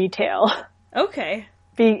greater detail. Okay.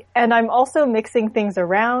 And I'm also mixing things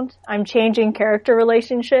around. I'm changing character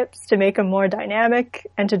relationships to make them more dynamic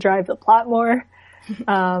and to drive the plot more.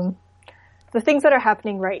 The things that are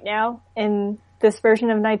happening right now in this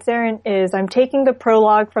version of Knights-Errant is I'm taking the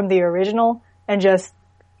prologue from the original and just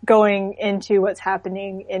going into what's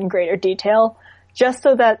happening in greater detail, just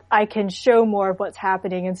so that I can show more of what's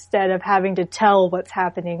happening instead of having to tell what's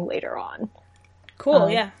happening later on. Cool,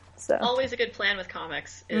 yeah. So always a good plan with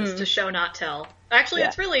comics is to show, not tell. Actually,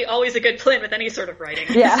 it's really always a good plan with any sort of writing.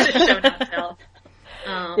 Yeah. To show, not tell.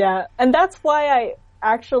 Yeah, and that's why I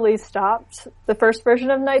actually stopped the first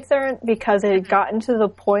version of Knights-Errant, because it had gotten to the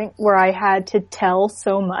point where I had to tell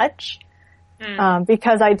so much,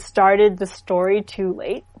 because I'd started the story too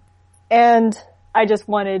late. And I just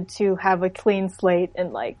wanted to have a clean slate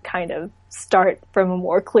and kind of start from a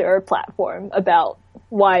more clearer platform about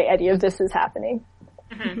why any of this is happening.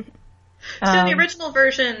 Mm-hmm. So in the original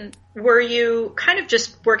version, were you kind of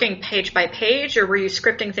just working page by page, or were you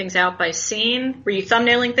scripting things out by scene? Were you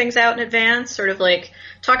thumbnailing things out in advance? Sort of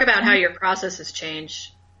talk about how your process has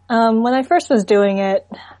changed. When I first was doing it,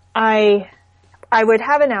 I would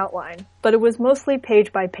have an outline, but it was mostly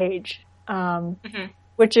page by page,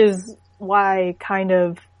 which is why I kind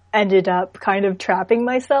of ended up trapping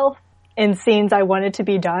myself in scenes I wanted to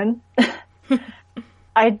be done.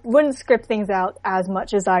 I wouldn't script things out as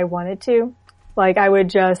much as I wanted to. I would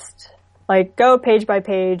just, go page by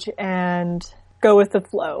page and go with the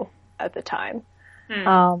flow at the time.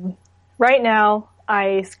 Right now,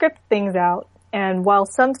 I script things out, and while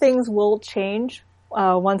some things will change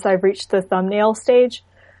once I've reached the thumbnail stage,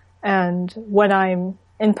 and when I'm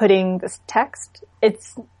inputting this text,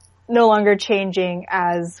 it's no longer changing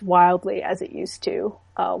as wildly as it used to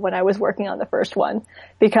when I was working on the first one.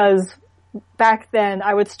 Because back then,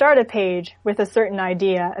 I would start a page with a certain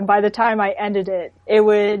idea, and by the time I ended it, it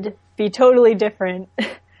would be totally different,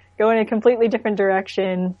 go in a completely different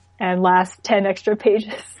direction, and last 10 extra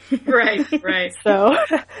pages. Right. So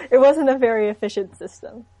it wasn't a very efficient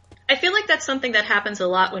system. I feel like that's something that happens a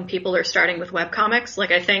lot when people are starting with webcomics.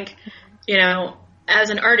 I think, as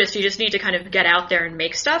an artist, you just need to kind of get out there and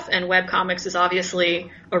make stuff, and webcomics is obviously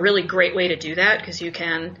a really great way to do that, because you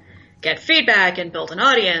can get feedback and build an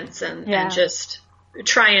audience and just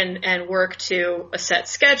try and work to a set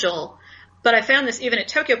schedule. But I found this even at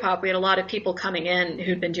Tokyopop, we had a lot of people coming in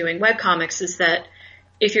who'd been doing webcomics, is that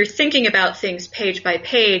if you're thinking about things page by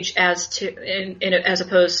page as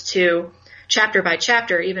opposed to chapter by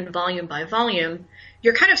chapter, even volume by volume,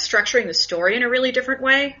 you're kind of structuring the story in a really different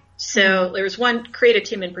way. So there was one creative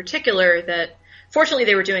team in particular that, fortunately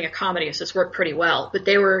they were doing a comedy, so this worked pretty well, but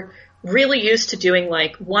they were really used to doing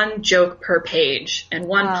one joke per page and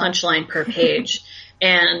one punchline per page.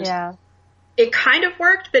 And it kind of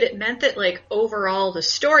worked, but it meant that overall the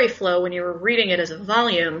story flow when you were reading it as a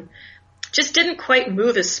volume just didn't quite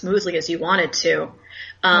move as smoothly as you wanted to.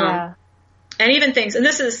 And even things, and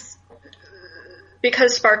this is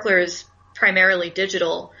because Sparkler is primarily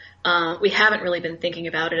digital, we haven't really been thinking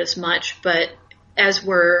about it as much, but as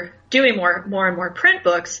we're doing more and more print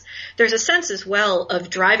books, there's a sense as well of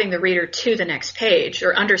driving the reader to the next page,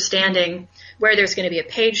 or understanding where there's going to be a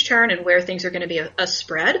page turn and where things are going to be a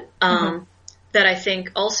spread, that I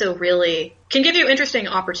think also really can give you interesting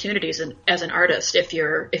opportunities as an artist if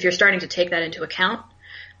you're starting to take that into account.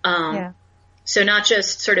 So not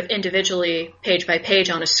just sort of individually page by page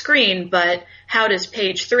on a screen, but how does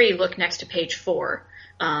page 3 look next to page 4?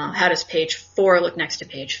 How does page 4 look next to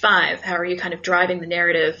page 5? How are you kind of driving the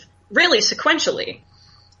narrative really sequentially?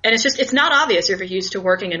 And it's not obvious if you're used to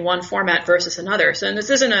working in one format versus another. So this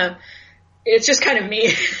isn't it's just kind of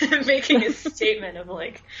me making a statement of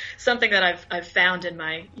something that I've found in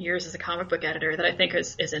my years as a comic book editor that I think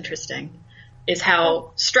is interesting, is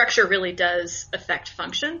how structure really does affect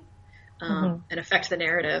function, and affect the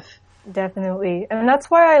narrative. Definitely. And that's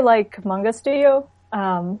why I like Manga Studio.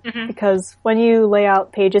 Because when you lay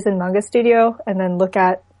out pages in Manga Studio and then look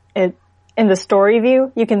at it in the story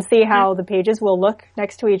view, you can see how the pages will look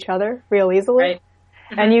next to each other real easily. Right.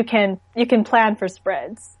 And you can plan for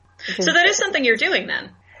spreads. So that is something you're doing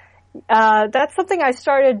then? That's something I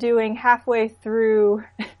started doing halfway through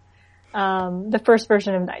the first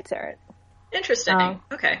version of Knights-Errant. Interesting.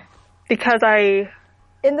 Okay. Because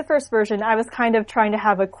in the first version, I was kind of trying to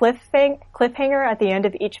have a cliffhanger at the end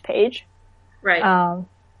of each page. Right.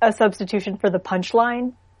 A substitution for the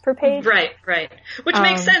punchline per page. Right. Which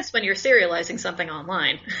makes sense when you're serializing something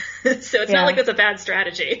online. So it's not like it's a bad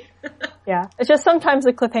strategy. Yeah. It's just sometimes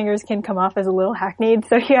the cliffhangers can come off as a little hackneyed,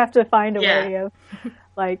 so you have to find a way of,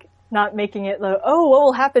 like, not making it what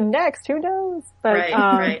will happen next? Who knows? But,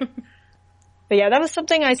 right. But yeah, that was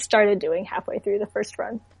something I started doing halfway through the first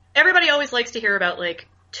run. Everybody always likes to hear about, like,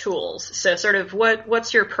 tools. So sort of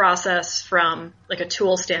what's your process from, like, a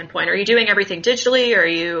tool standpoint? Are you doing everything digitally? Or are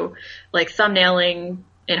you, like, thumbnailing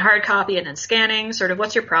in hard copy and then scanning? Sort of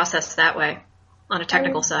what's your process that way on a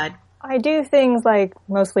technical side? I do things, like,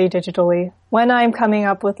 mostly digitally. When I'm coming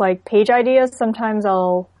up with, like, page ideas, sometimes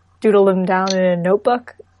I'll doodle them down in a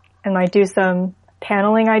notebook and, like, do some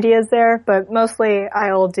paneling ideas there. But mostly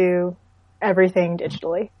I'll do everything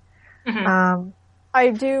digitally. Mm-hmm. I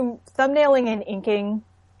do thumbnailing and inking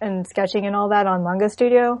and sketching and all that on Manga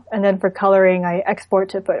Studio, and then for coloring I export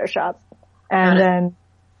to Photoshop, and then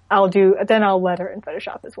I'll letter in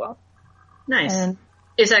Photoshop as well. Nice. And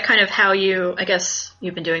is that kind of how I guess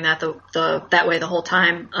you've been doing that that way the whole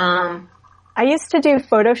time? I used to do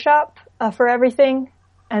Photoshop for everything,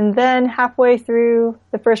 and then halfway through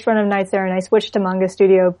the first run of Knights-Errant I switched to Manga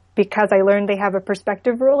Studio because I learned they have a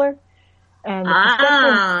perspective ruler. And the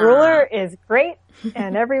perspective ruler is great,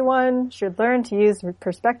 and everyone should learn to use the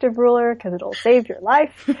perspective ruler because it'll save your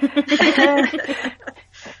life.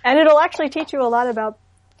 And it'll actually teach you a lot about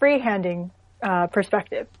freehanding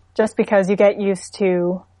perspective, just because you get used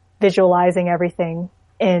to visualizing everything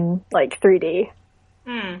in, like, 3D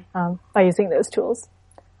by using those tools.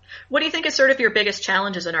 What do you think is sort of your biggest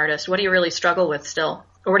challenge as an artist? What do you really struggle with still?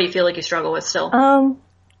 Or what do you feel like you struggle with still?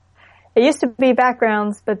 It used to be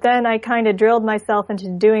backgrounds, but then I kind of drilled myself into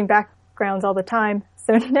doing backgrounds all the time.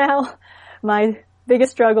 So now my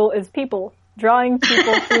biggest struggle is people, drawing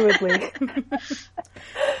people fluidly.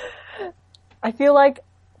 I feel like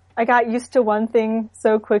I got used to one thing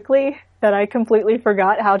so quickly that I completely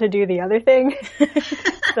forgot how to do the other thing.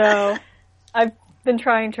 So I've been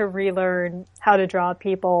trying to relearn how to draw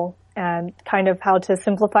people and kind of how to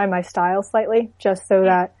simplify my style slightly, just so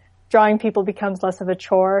that drawing people becomes less of a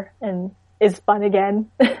chore and is fun again.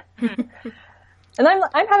 And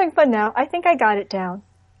I'm having fun now. I think I got it down.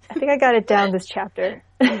 This chapter.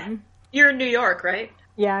 You're in New York, right?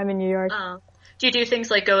 Yeah, I'm in New York. Do you do things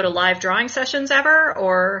like go to live drawing sessions ever,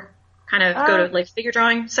 or kind of go to, like, figure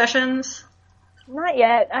drawing sessions? Not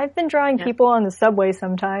yet. I've been drawing people on the subway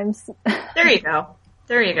sometimes. There you go.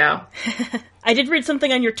 I did read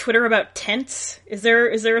something on your Twitter about tents. Is there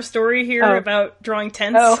a story here about drawing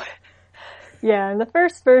tents? Oh, yeah. In the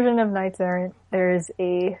first version of Knights-Errant, there is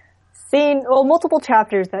a scene, multiple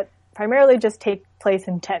chapters that primarily just take place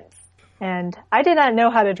in tents. And I did not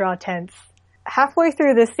know how to draw tents. Halfway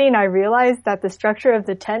through this scene, I realized that the structure of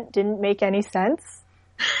the tent didn't make any sense.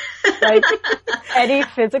 Like, any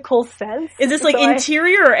physical sense. Is this, like,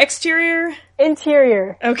 interior or exterior?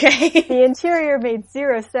 Interior. Okay. The interior made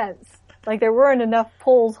zero sense. Like, there weren't enough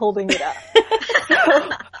poles holding it up.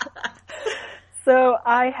 So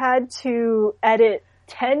I had to edit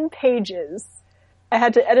 10 pages. I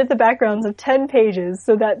had to edit the backgrounds of 10 pages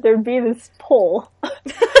so that there'd be this pole,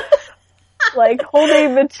 like,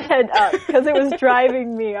 holding the tent up, because it was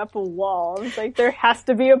driving me up a wall. I was like, there has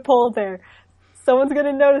to be a pole there. Someone's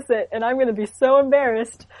gonna notice it, and I'm gonna be so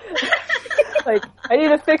embarrassed. Like, I need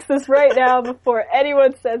to fix this right now before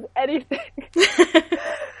anyone says anything.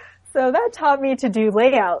 So that taught me to do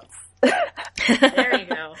layouts. There you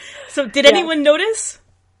go. So did anyone notice?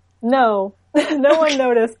 No. No one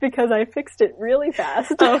noticed because I fixed it really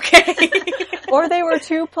fast. Okay. Or they were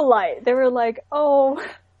too polite. They were like, oh,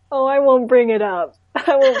 I won't bring it up.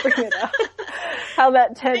 How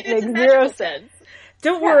that tent makes zero sense.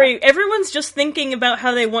 Don't worry, everyone's just thinking about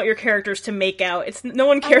how they want your characters to make out. No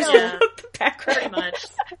one cares about the background.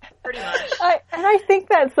 Pretty much. I think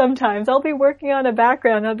that sometimes. I'll be working on a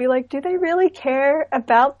background, I'll be like, do they really care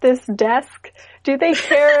about this desk? Do they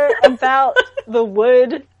care about the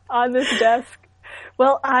wood on this desk?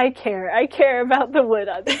 Well, I care. I care about the wood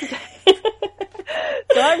on this desk.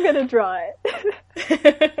 So I'm gonna draw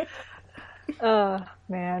it. Oh,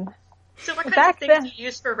 man. So what kinds of things do you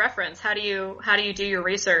use for reference? How do you do your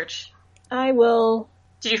research? I will.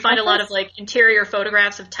 Did you find a lot of, like, interior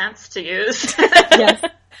photographs of tents to use? Yes.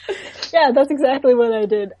 Yeah, that's exactly what I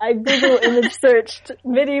did. I Google image searched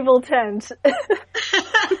medieval tent.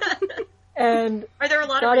 And are there a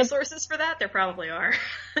lot of resources for that? There probably are.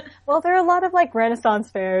 Well, there are a lot of like Renaissance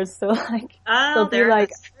fairs, so like they'll be like,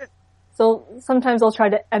 so sometimes I'll try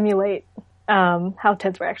to emulate how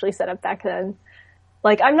tents were actually set up back then.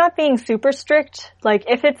 Like, I'm not being super strict. Like,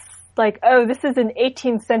 if it's like, oh, this is an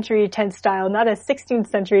 18th century tent style, not a 16th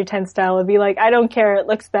century tent style, it'd be like, I don't care, it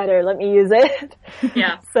looks better, let me use it.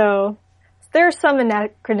 Yeah. So there are some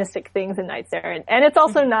anachronistic things in Knights-Errant, and it's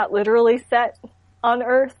also not literally set on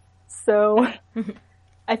Earth, so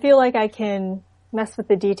I feel like I can mess with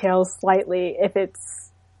the details slightly if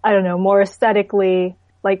it's, I don't know, more aesthetically,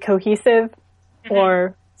 like, cohesive,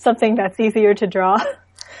 or something that's easier to draw.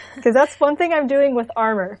 Because that's one thing I'm doing with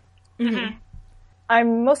armor. Mm-hmm.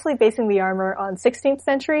 I'm mostly basing the armor on 16th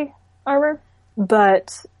century armor,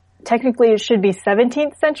 but technically it should be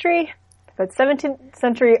 17th century, but 17th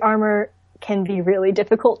century armor can be really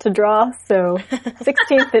difficult to draw, so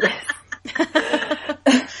 16th it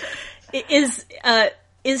is.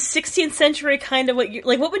 Is 16th century kind of what you,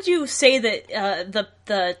 like, what would you say that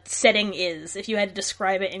the setting is, if you had to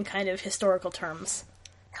describe it in kind of historical terms?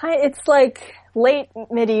 It's like late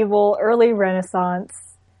medieval, early Renaissance,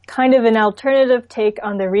 kind of an alternative take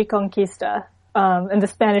on the Reconquista, and the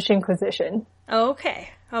Spanish Inquisition. Oh, okay.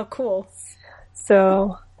 Oh, cool.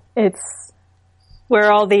 So, it's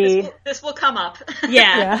where all the... This will come up.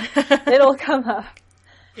 Yeah. It'll come up.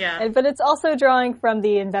 Yeah. But it's also drawing from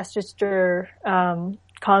the investiture,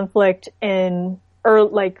 conflict in,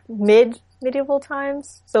 mid-medieval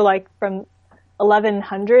times. So, like, from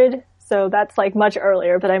 1100. So that's, like, much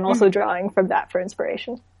earlier, but I'm also drawing from that for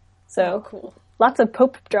inspiration. So, cool. Lots of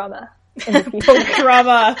Pope drama in the future. Pope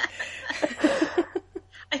drama!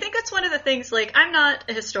 I think that's one of the things, like, I'm not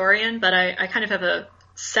a historian, but I kind of have a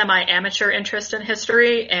semi-amateur interest in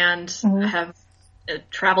history, and have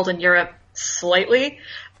traveled in Europe slightly.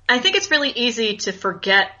 I think it's really easy to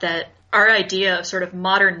forget that our idea of sort of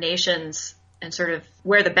modern nations and sort of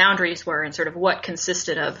where the boundaries were and sort of what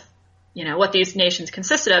consisted of, you know, what these nations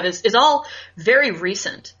consisted of is all very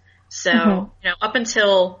recent. So, you know, up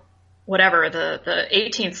until whatever, the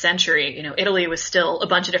 18th century, you know, Italy was still a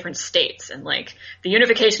bunch of different states, and like the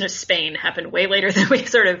unification of Spain happened way later than we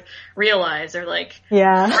sort of realize, or like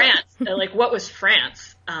France, like what was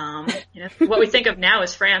France? You know, what we think of now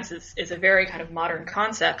as France is a very kind of modern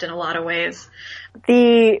concept in a lot of ways.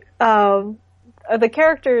 The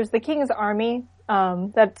characters, the king's army,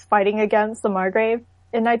 that's fighting against the Margrave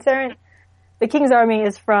in Knights-Errant, the king's army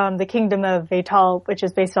is from the kingdom of Vital, which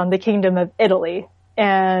is based on the kingdom of Italy.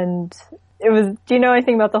 And do you know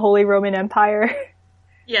anything about the Holy Roman Empire?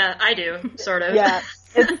 Yeah, I do, sort of. Yeah,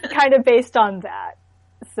 it's kind of based on that.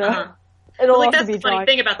 So it'll also that's be the funny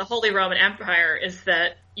thing about the Holy Roman Empire is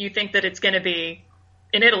that you think that it's going to be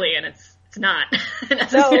in Italy, and it's not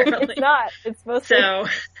necessarily. No, it's not. It's mostly...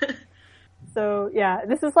 So, yeah,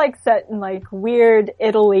 this is like set in like weird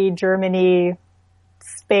Italy, Germany,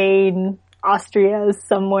 Spain, Austria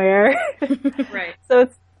somewhere. Right. So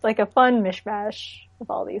it's like a fun mishmash of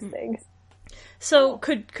all these things. So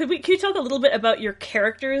could you talk a little bit about your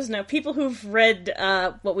characters? Now, people who've read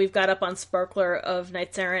what we've got up on Sparkler of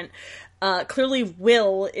Knights-Errant, clearly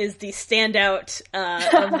Will is the standout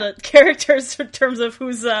of the characters in terms of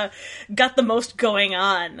who's got the most going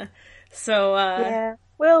on. So yeah,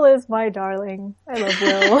 Will is my darling. I love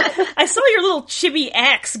Will. I saw your little chibi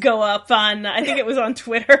axe go up on, I think it was on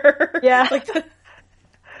Twitter. Yeah.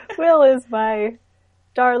 Will is my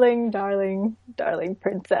darling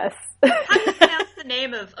princess. How do you pronounce the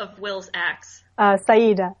name of Will's axe?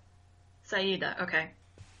 Saida. Saida, okay.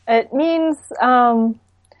 It means,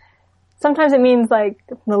 sometimes it means like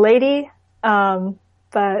the lady,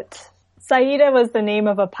 but Saida was the name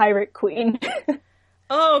of a pirate queen.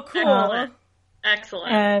 Oh, cool.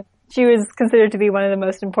 Excellent. And she was considered to be one of the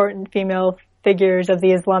most important female figures of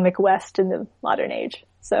the Islamic West in the modern age.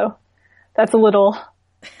 So that's a little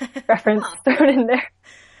reference thrown in there.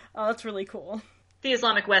 Oh, that's really cool. The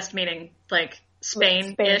Islamic West meaning like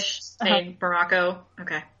Spain-ish, Spain, Morocco.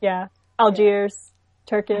 Okay. Yeah. Algiers,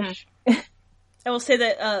 Turkish. I will say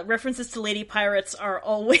that references to lady pirates are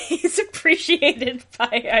always appreciated by,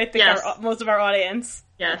 I think, most of our audience.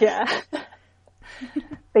 Yes. Yeah.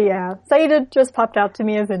 But yeah, Saida just popped out to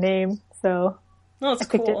me as a name, so Oh, that's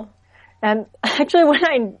cool. it. And actually, when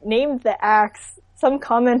I named the axe, some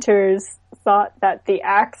commenters thought that the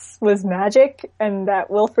axe was magic and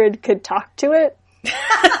that Wilfred could talk to it.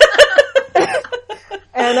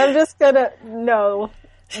 And I'm just gonna no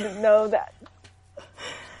that.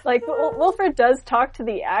 Like, Wilfred does talk to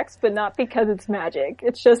the axe, but not because it's magic.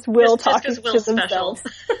 It's just Will talking to themselves.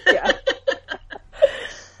 Yeah.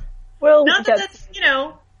 Will not that that's,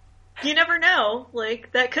 you never know.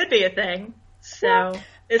 Like, that could be a thing. So,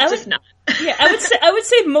 it's just not. Yeah, I would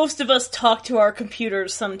say most of us talk to our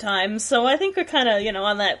computers sometimes, so I think we're kind of,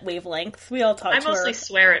 on that wavelength. We all talk I mostly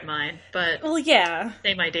swear at mine, but... Well, yeah.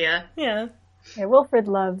 Same idea. Yeah. Yeah, Wilfred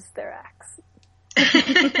loves their axe.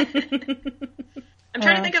 I'm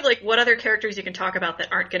trying to think of, like, what other characters you can talk about that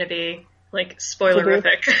aren't going to be, like,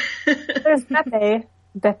 spoilerific. There's Beppe.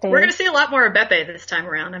 We're going to see a lot more of Beppe this time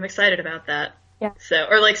around. I'm excited about that. Yeah. So,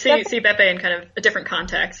 or, like, see Beppe in kind of a different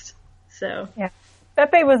context. So. Yeah.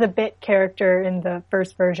 Beppe was a bit character in the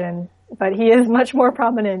first version, but he is much more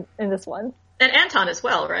prominent in this one. And Anton as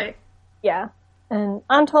well, right? Yeah. And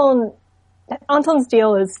Anton's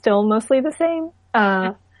deal is still mostly the same,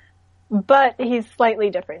 but he's slightly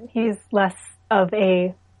different. He's less of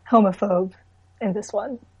a homophobe in this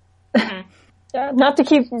one. Mm-hmm. Yeah, not to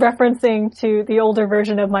keep referencing to the older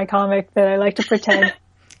version of my comic that I like to pretend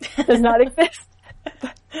does not exist.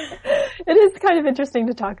 But it is kind of interesting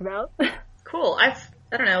to talk about. Cool. I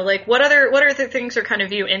don't know, like, what other things are kind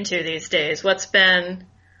of you into these days? What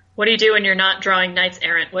do you do when you're not drawing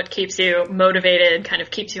Knights-Errant? What keeps you motivated, kind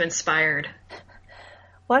of keeps you inspired?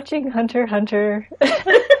 Watching Hunter x Hunter.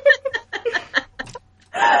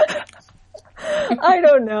 I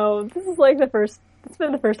don't know. This is like it's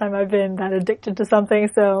been the first time I've been that addicted to something,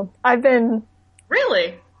 so I've been...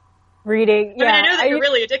 Really? Reading. Yeah, I mean, I know that you're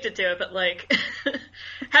really addicted to it, but, like,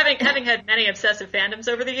 having had many obsessive fandoms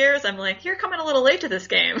over the years, I'm like, you're coming a little late to this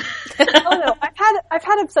game. Oh no, I've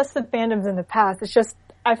had obsessive fandoms in the past. It's just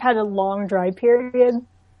I've had a long dry period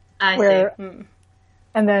I see.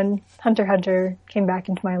 And then Hunter x Hunter came back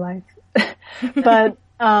into my life. But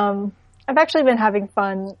I've actually been having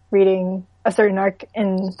fun reading a certain arc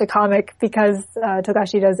in the comic because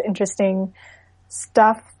Togashi does interesting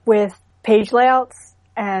stuff with page layouts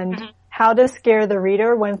and how to scare the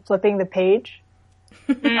reader when flipping the page.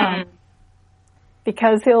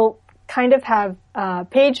 Because he'll kind of have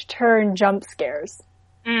page turn jump scares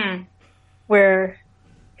where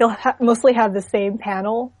he'll mostly have the same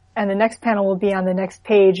panel and the next panel will be on the next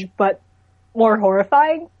page but more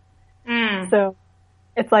horrifying. So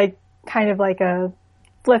it's like kind of like a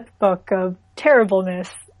flip book of terribleness.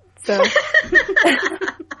 So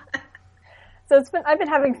I've been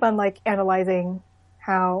having fun like analyzing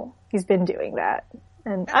how he's been doing that.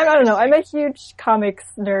 And I don't know, I'm a huge comics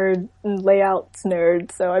nerd and layouts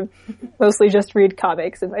nerd, so I mostly just read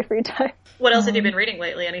comics in my free time. What else have you been reading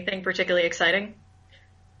lately? Anything particularly exciting?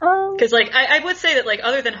 Because, like, I would say that, like,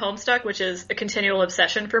 other than Homestuck, which is a continual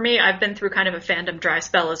obsession for me, I've been through kind of a fandom dry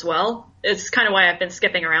spell as well. It's kind of why I've been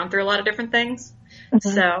skipping around through a lot of different things.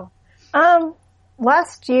 So.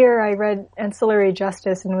 Last year I read Ancillary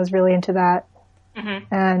Justice and was really into that.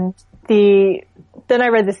 And then I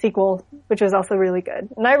read the sequel, which was also really good.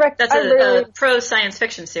 And that's a prose science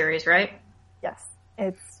fiction series, right? Yes.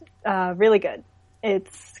 It's really good.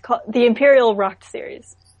 It's called the Imperial Rock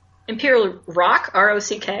series. Imperial Rock?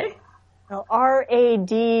 R-O-C-K? No,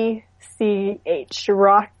 R-A-D-C-H.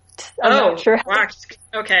 Rocked. I'm not sure. Rocked.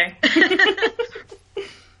 Okay.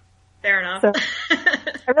 Fair enough. So,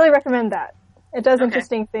 I really recommend that. It does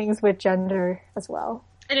interesting things with gender as well.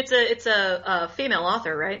 And it's a female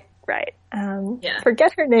author, right? Right.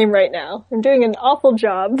 Forget her name right now. I'm doing an awful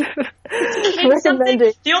job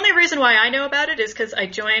recommending. The only reason why I know about it is because I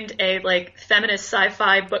joined a like feminist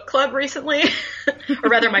sci-fi book club recently, or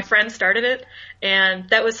rather, my friend started it, and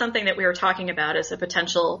that was something that we were talking about as a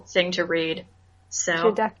potential thing to read. So you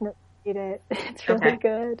should definitely read it. It's really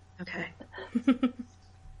good. Okay.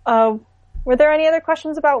 Were there any other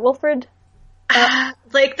questions about Wilfred?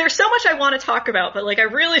 Like, there's so much I want to talk about, but, like, I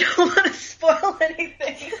really don't want to spoil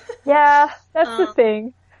anything. Yeah, that's the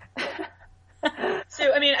thing.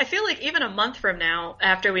 So, I mean, I feel like even a month from now,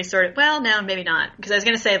 after we no, maybe not. Because I was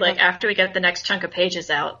going to say, like, after we get the next chunk of pages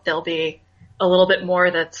out, there'll be a little bit more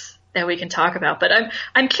that we can talk about. But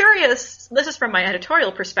I'm curious, this is from my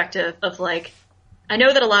editorial perspective of, like, I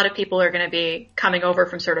know that a lot of people are going to be coming over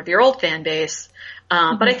from sort of your old fan base.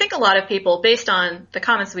 But I think a lot of people, based on the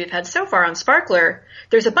comments we've had so far on Sparkler,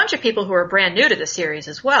 there's a bunch of people who are brand new to the series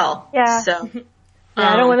as well. Yeah. So,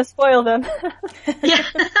 I don't want to spoil them. Yeah.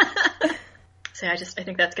 So I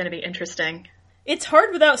think that's going to be interesting. It's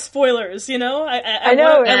hard without spoilers, you know? I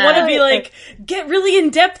know. I want to be like, get really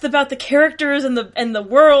in depth about the characters and the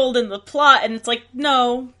world and the plot, and it's like,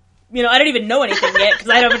 no. You know, I don't even know anything yet because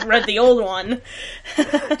I haven't read the old one.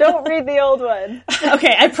 Don't read the old one.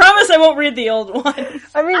 Okay, I promise I won't read the old one.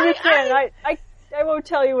 I mean, you can. I won't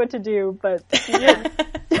tell you what to do, but yeah.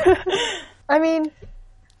 I mean,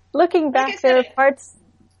 looking back, there are parts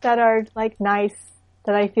that are, like, nice,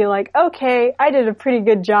 that I feel like, okay, I did a pretty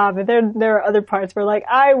good job, and there are other parts where, like,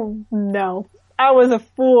 I was a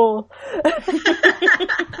fool.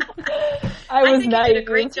 I think naive. You did a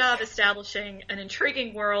great job establishing an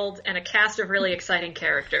intriguing world and a cast of really exciting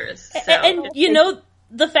characters. So. And you know,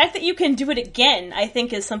 the fact that you can do it again, I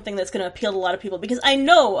think, is something that's going to appeal to a lot of people, because I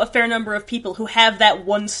know a fair number of people who have that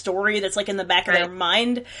one story that's, like, in the back of their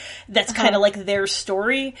mind that's kind of like their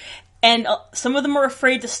story, and some of them are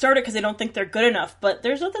afraid to start it because they don't think they're good enough, but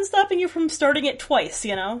there's nothing stopping you from starting it twice,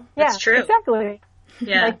 you know? Yeah, that's true. Exactly.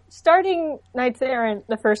 Yeah. Like, starting Knights-Errant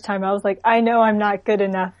the first time, I was like, I know I'm not good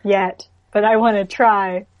enough yet, but I want to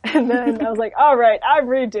try. And then I was like, all right, I'm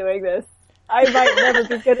redoing this. I might never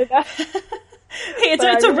be good enough. Hey,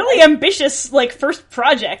 it's a really ambitious, like, first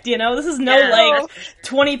project, you know? This is no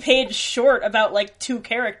 20-page short about, like, 2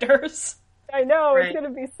 characters. I know, It's going to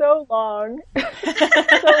be so long. So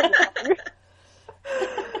long.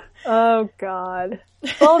 Oh, God.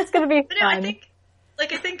 Well, it's going to be fun.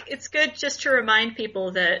 I think it's good just to remind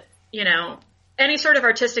people that, you know, any sort of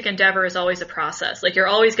artistic endeavor is always a process. Like, you're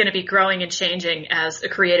always going to be growing and changing as a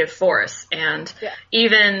creative force. And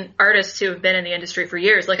even artists who have been in the industry for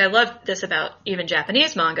years, like, I love this about even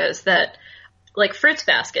Japanese mangas, that, like, Fruits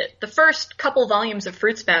Basket, the first couple volumes of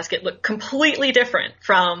Fruits Basket look completely different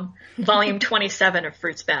from volume 27 of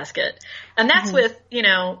Fruits Basket. And that's with, you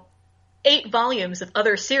know, 8 volumes of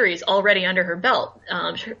other series already under her belt.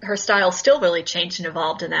 Her style still really changed and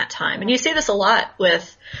evolved in that time. And you see this a lot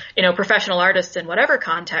with, you know, professional artists in whatever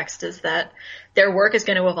context, is that their work is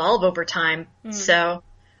going to evolve over time. So,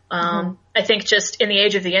 I think just in the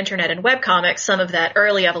age of the internet and webcomics, some of that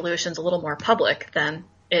early evolution is a little more public than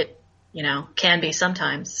it, you know, can be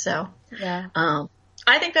sometimes. So,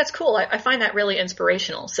 I think that's cool. I find that really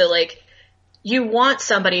inspirational. So, like, you want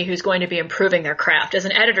somebody who's going to be improving their craft. As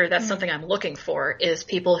an editor, that's something I'm looking for, is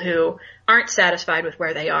people who aren't satisfied with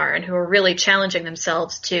where they are and who are really challenging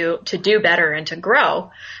themselves to do better and to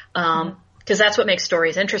grow. Because that's what makes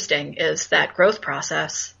stories interesting, is that growth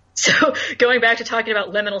process. So going back to talking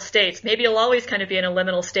about liminal states, maybe you'll always kind of be in a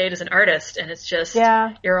liminal state as an artist, and it's just,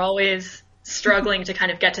 you're always struggling to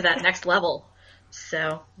kind of get to that next level.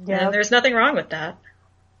 So, and there's nothing wrong with that.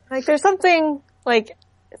 Like, there's something,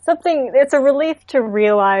 it's a relief to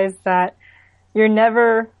realize that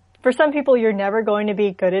for some people, you're never going to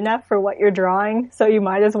be good enough for what you're drawing, so you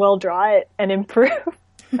might as well draw it and improve.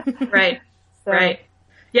 Right.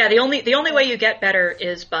 Yeah, the only way you get better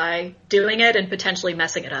is by doing it and potentially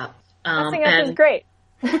messing it up. Messing up is great.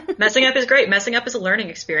 Messing up is great. Messing up is a learning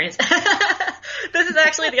experience. This is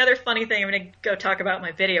actually the other funny thing. I'm going to go talk about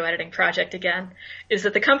my video editing project again, is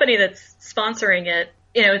that the company that's sponsoring it,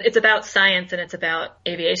 you know, it's about science and it's about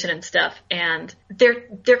aviation and stuff, and they're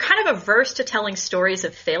kind of averse to telling stories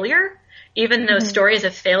of failure, even though stories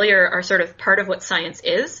of failure are sort of part of what science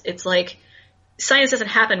is. It's like, science doesn't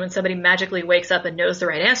happen when somebody magically wakes up and knows the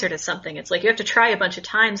right answer to something. It's like you have to try a bunch of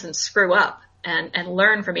times and screw up and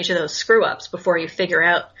learn from each of those screw ups before you figure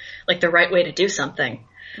out, like, the right way to do something.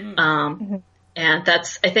 And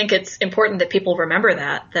I think it's important that people remember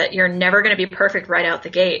that you're never going to be perfect right out the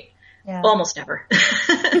gate. Yeah. Almost never.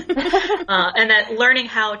 And that learning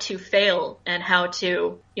how to fail and how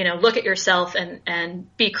to, you know, look at yourself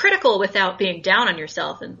and be critical without being down on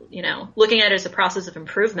yourself, and, you know, looking at it as a process of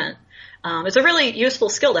improvement. It's a really useful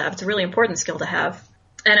skill to have. It's a really important skill to have.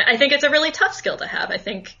 And I think it's a really tough skill to have. I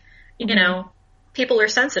think, you know, people are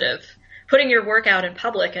sensitive. Putting your work out in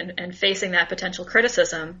public and facing that potential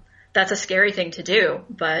criticism, that's a scary thing to do,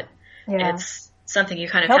 but it's something you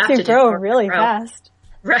kind of have to do. Helps you grow really fast.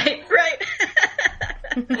 Right.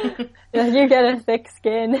 You get a thick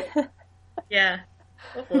skin. Yeah,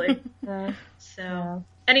 hopefully.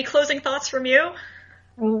 Any closing thoughts from you?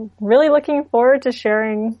 I'm really looking forward to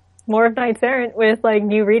sharing more of Knights-Errant with, like,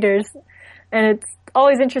 new readers. And it's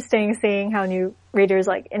always interesting seeing how new readers,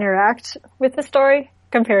 like, interact with the story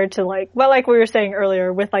compared to, like we were saying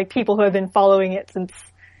earlier, with, like, people who have been following it since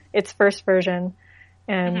its first version.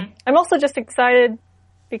 And I'm also just excited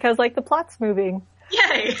because, like, the plot's moving.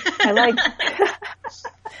 Yay!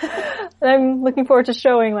 I'm looking forward to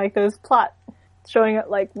showing, like, those showing up,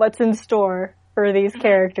 like, what's in store for these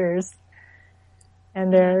characters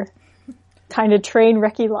and their kind of train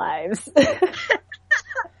wrecky lives.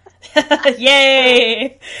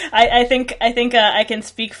 Yay! I think I can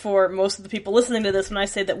speak for most of the people listening to this when I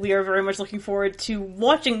say that we are very much looking forward to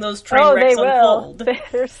watching those train wrecks unfold.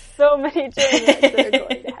 There's so many train wrecks that are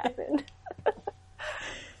going to happen.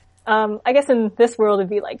 I guess in this world it'd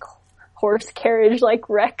be like horse carriage, like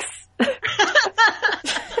wrecks.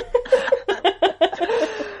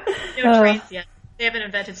 No trains yet. They haven't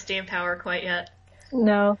invented steam power quite yet.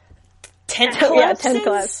 No. Tent collapses? Yeah, tent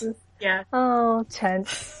collapses. Yeah. Oh, tent.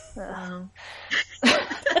 There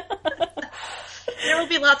will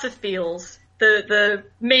be lots of feels. The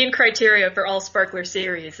main criteria for all Sparkler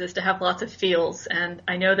series is to have lots of feels, and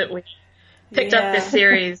I know that we picked up this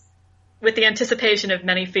series with the anticipation of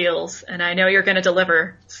many feels, and I know you're going to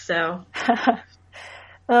deliver, so...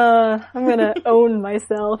 I'm gonna own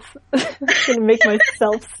myself. I'm gonna make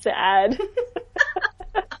myself sad.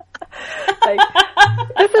 Like,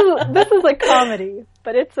 this is a comedy,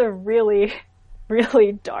 but it's a really,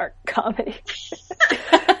 really dark comedy.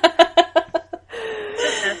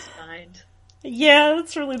 That's fine. Yeah,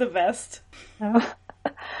 that's really the best.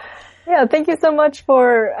 Yeah, thank you so much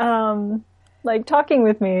for talking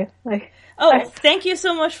with me. Thank you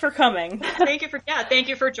so much for coming. Thank you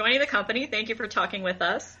for joining the company. Thank you for talking with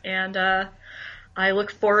us. And I look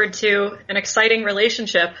forward to an exciting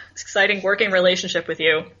working relationship with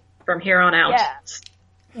you from here on out.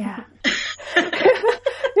 Yeah.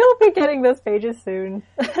 You'll be getting those pages soon.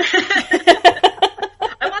 I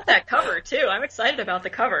want that cover too. I'm excited about the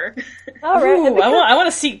cover. All right. Ooh, I want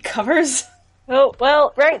to see covers. Oh,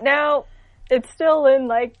 well, right now it's still in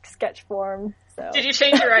sketch form. So. Did you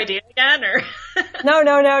change your idea again, or?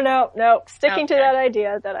 No. Sticking to that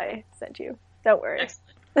idea that I sent you. Don't worry.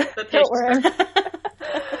 Excellent. Don't worry.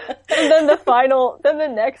 And then the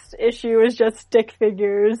next issue is just stick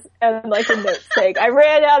figures and a note saying, I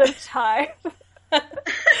ran out of time.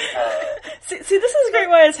 See, this is great.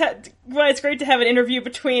 Why it's great to have an interview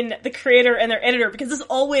between the creator and their editor, because this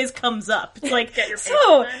always comes up. It's like,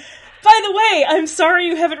 by the way, I'm sorry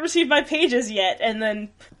you haven't received my pages yet, and then...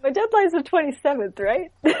 My deadline's the 27th,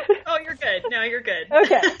 right? Oh, you're good. No, you're good.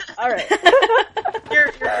 Okay, alright.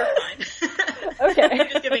 You're fine. Okay. I'm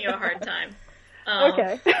just giving you a hard time.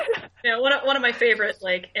 Okay. One of my favorite,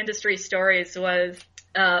 industry stories was,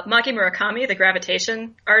 Maki Murakami, the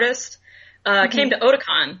gravitation artist, came to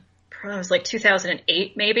Otakon. It was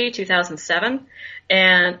 2008, maybe, 2007,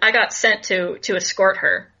 and I got sent to escort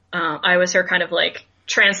her. I was her kind of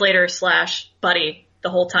translator / buddy the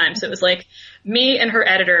whole time. So it was me and her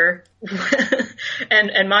editor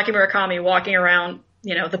and Maki Murakami walking around,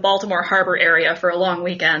 the Baltimore Harbor area for a long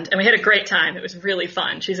weekend. And we had a great time. It was really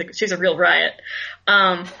fun. She's a real riot.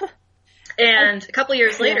 And a couple of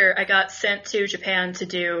years later, I got sent to Japan to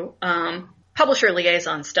do, publisher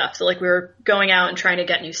liaison stuff. So we were going out and trying to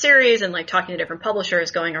get new series and talking to different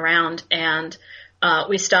publishers, going around, and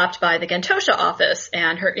we stopped by the Gentosha office,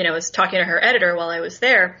 and her, was talking to her editor while I was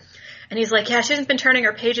there. And he's like, yeah, she hasn't been turning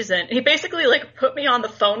her pages in. And he basically put me on the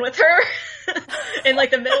phone with her in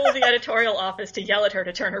the middle of the editorial office to yell at her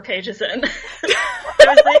to turn her pages in. I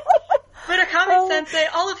was like, Murakami-sensei,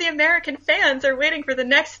 all of the American fans are waiting for the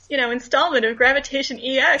next, installment of Gravitation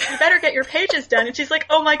EX. You better get your pages done. And she's like,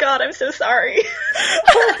 oh my god, I'm so sorry.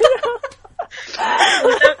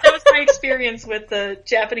 That was my experience with the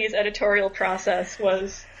Japanese editorial process,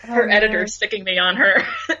 was her editor sticking me on her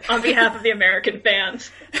on behalf of the American fans.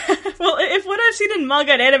 Well, if what I've seen in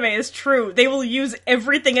manga and anime is true, they will use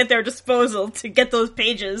everything at their disposal to get those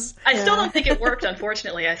pages. I still don't think it worked,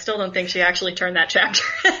 unfortunately. I still don't think she actually turned that chapter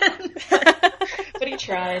in. But he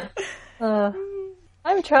tried.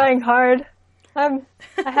 I'm trying hard. I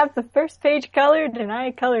have the first page colored, and I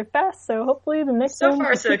color fast, so hopefully the next one... So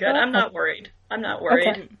far, so good. I'm not worried.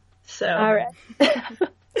 Okay. So. All right.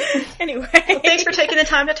 Anyway. Well, thanks for taking the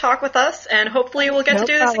time to talk with us, and hopefully we'll get to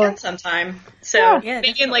do this again sometime. So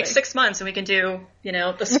maybe in 6 months, and we can do, the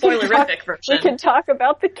spoilerific version. We can talk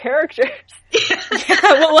about the characters.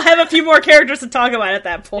 Yeah, we'll have a few more characters to talk about at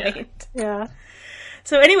that point. Yeah.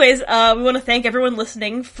 So anyways, we want to thank everyone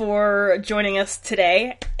listening for joining us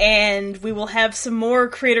today, and we will have some more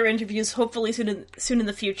creator interviews hopefully soon in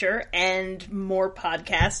the future, and more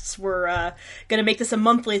podcasts. We're going to make this a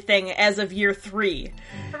monthly thing as of year 3.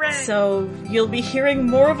 Hooray. So you'll be hearing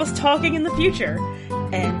more of us talking in the future.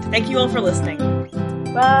 And thank you all for listening.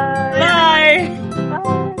 Bye! Bye!